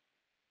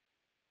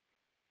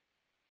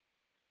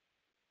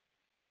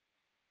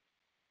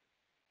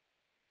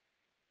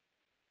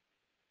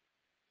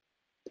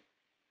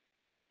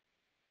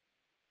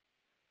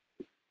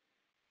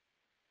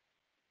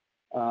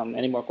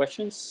 Any more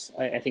questions?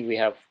 I think we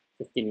have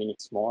 15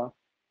 minutes more.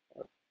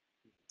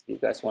 You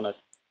guys want to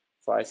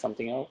try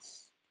something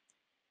else?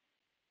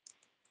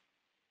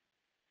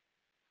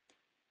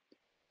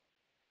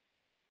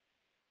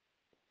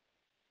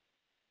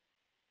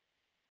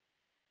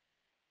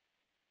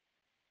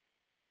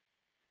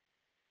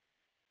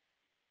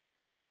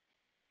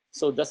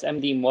 So does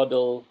MD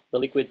model the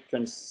liquid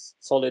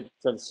solid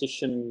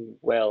transition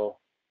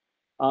well?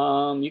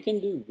 You can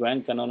do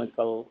grand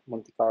canonical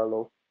Monte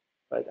Carlo,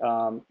 right?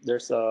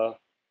 There's a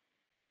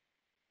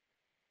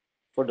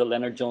for the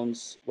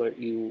Leonard-Jones where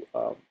you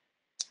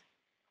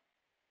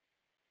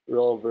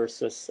rho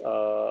versus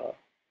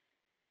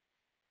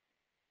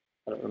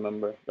I don't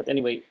remember. But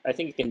anyway, I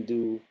think you can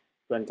do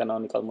grand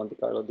canonical Monte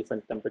Carlo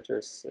different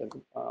temperatures, and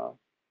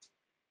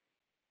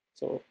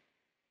so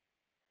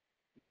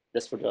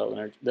that's for the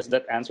energy. Does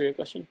that answer your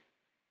question?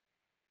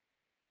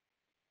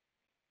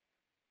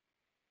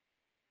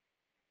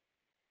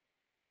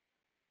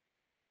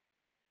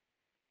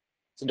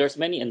 So there's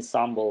many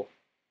ensemble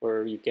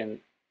where you can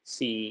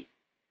see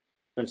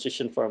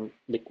transition from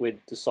liquid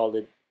to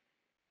solid,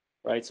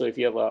 right? So if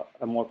you have a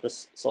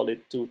amorphous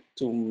solid to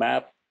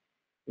map,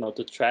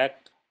 to track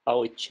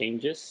how it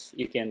changes,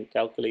 you can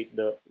calculate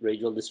the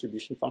radial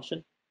distribution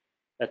function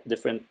at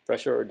different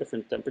pressure or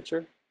different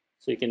temperature.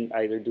 So you can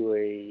either do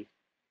a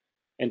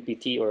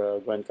NPT or a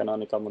grand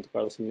canonical Monte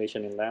Carlo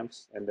simulation in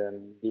lamps, and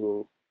then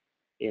do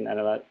in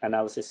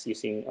analysis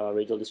using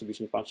radial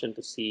distribution function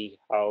to see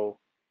how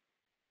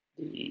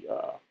the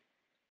uh,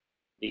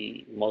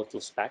 the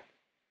molecules stack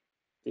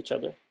to each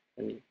other.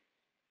 And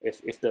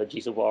if the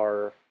G sub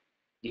R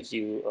gives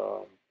you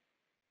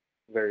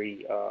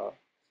very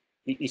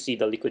you see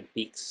the liquid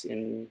peaks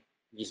in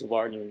G sub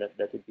R, then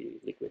that would be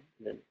liquid.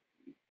 And then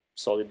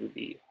solid would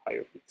be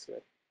higher peaks.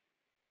 Right?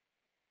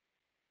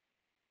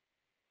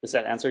 Does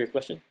that answer your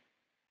question?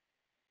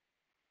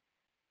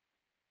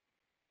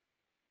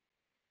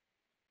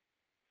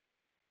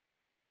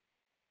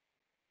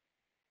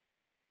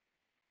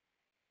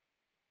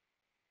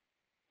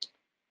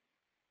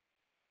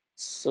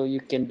 So you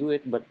can do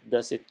it, but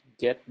does it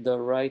get the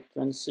right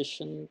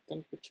transition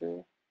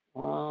temperature?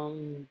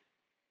 Um,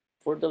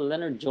 for the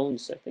Leonard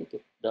Jones, I think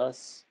it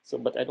does. So,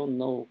 but I don't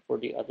know for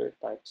the other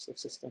types of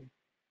system.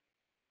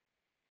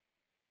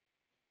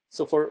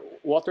 So for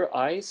water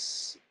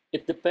ice,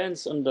 it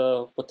depends on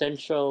the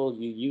potential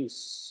you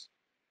use.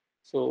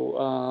 So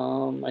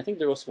I think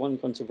there was one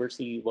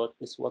controversy about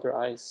this water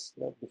ice,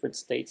 the different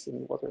states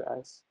in water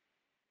ice,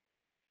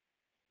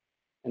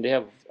 and they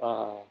have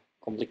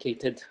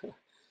complicated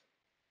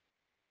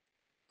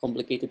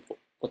complicated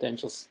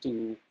potentials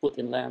to put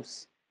in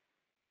lamps.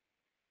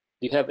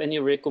 Do you have any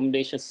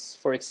recommendations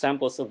for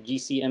examples of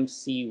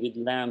GCMC with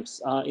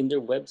lamps? In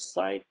their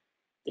website,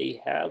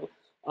 they have.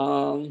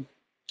 Um,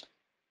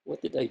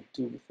 what did I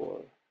do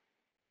before?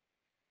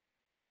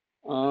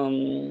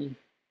 Um,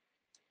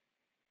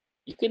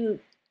 you can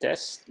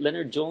test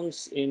Leonard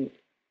Jones in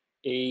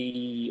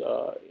a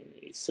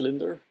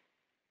cylinder.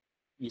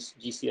 Use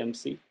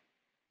GCMC.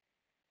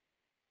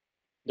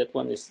 That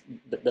one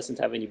that doesn't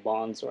have any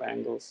bonds or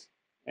angles.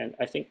 And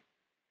I think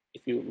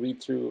if you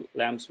read through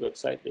LAMP's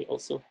website, they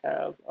also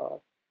have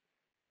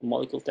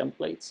molecule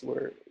templates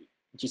where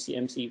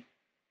GCMC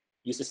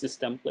uses this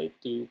template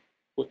to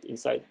put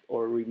inside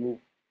or remove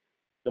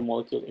the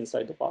molecule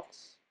inside the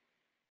box.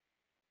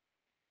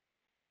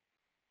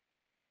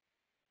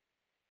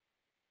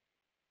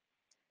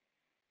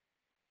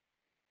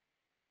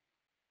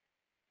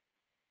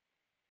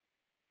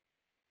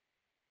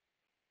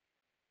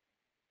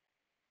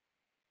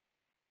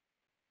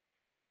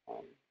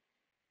 Um,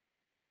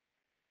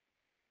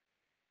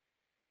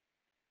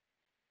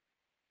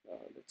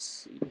 let's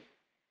see.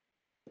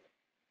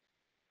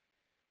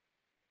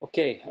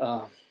 Okay,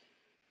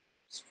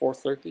 it's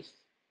 4:30.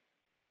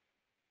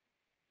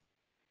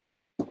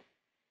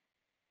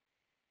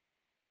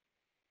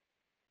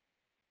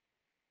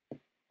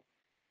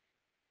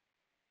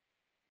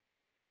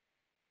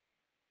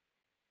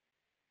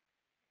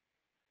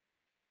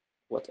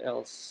 What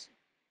else?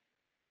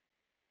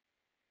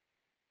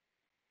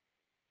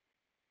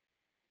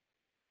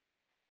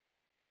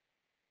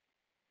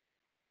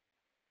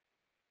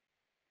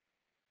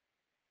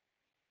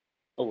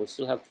 Oh, we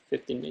still have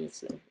 15 minutes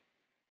then.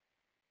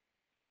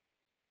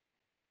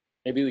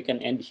 Maybe we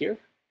can end here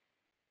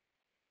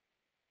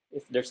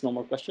if there's no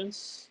more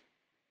questions.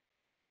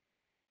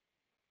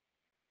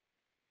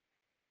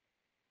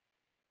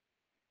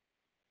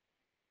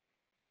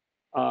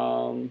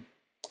 Um,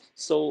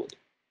 so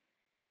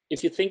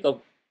if you think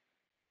of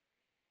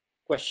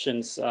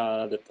questions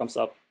that comes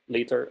up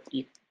later,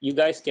 you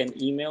guys can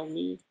email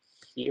me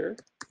here.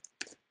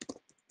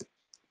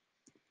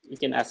 You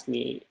can ask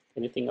me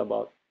anything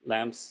about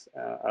lamps.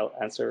 I'll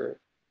answer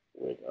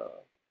with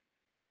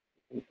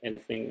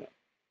anything.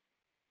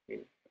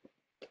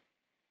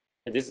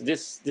 This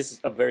is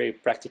a very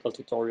practical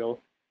tutorial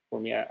for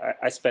me.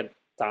 I spent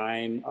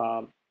time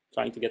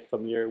trying to get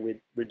familiar with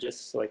bridges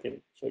so I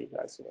can show you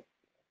guys All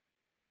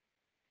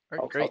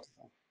right, how great.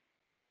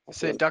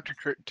 Say, to. Dr.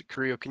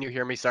 Carrillo, can you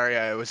hear me? Sorry,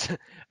 I was,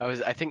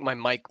 I think my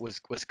mic was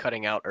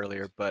cutting out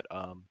earlier, but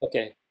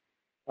Okay,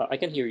 I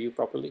can hear you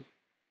properly.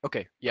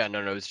 okay, yeah,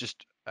 no, it's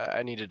just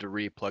I needed to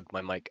re-plug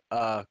my mic.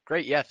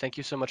 Great, yeah, thank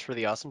you so much for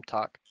the awesome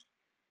talk.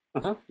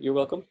 You're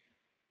welcome.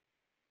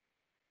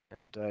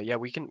 And yeah,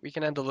 we can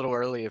end a little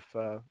early if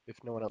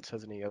no one else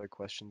has any other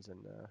questions and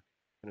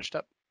finished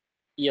up.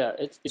 Yeah,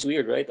 it's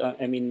weird, right?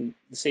 I mean,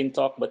 the same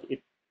talk, but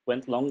it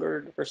went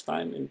longer the first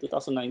time in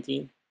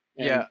 2019,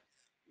 Yeah, and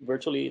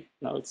virtually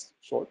now it's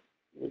short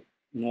with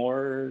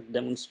more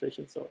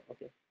demonstrations. So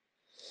okay.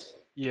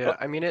 yeah, Oh,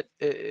 I mean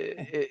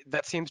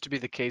that seems to be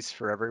the case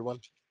for everyone.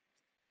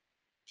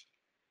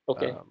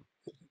 okay. Um,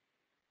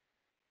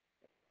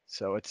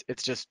 So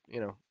it's just,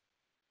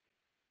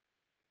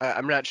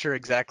 I'm not sure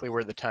exactly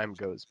where the time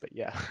goes, but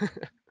yeah.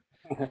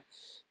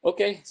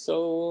 Okay,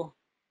 so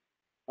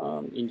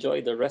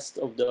enjoy the rest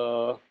of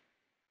the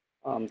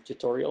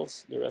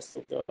tutorials, the rest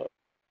of the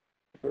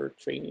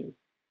training,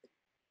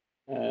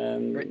 Great.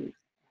 and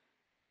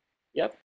yep.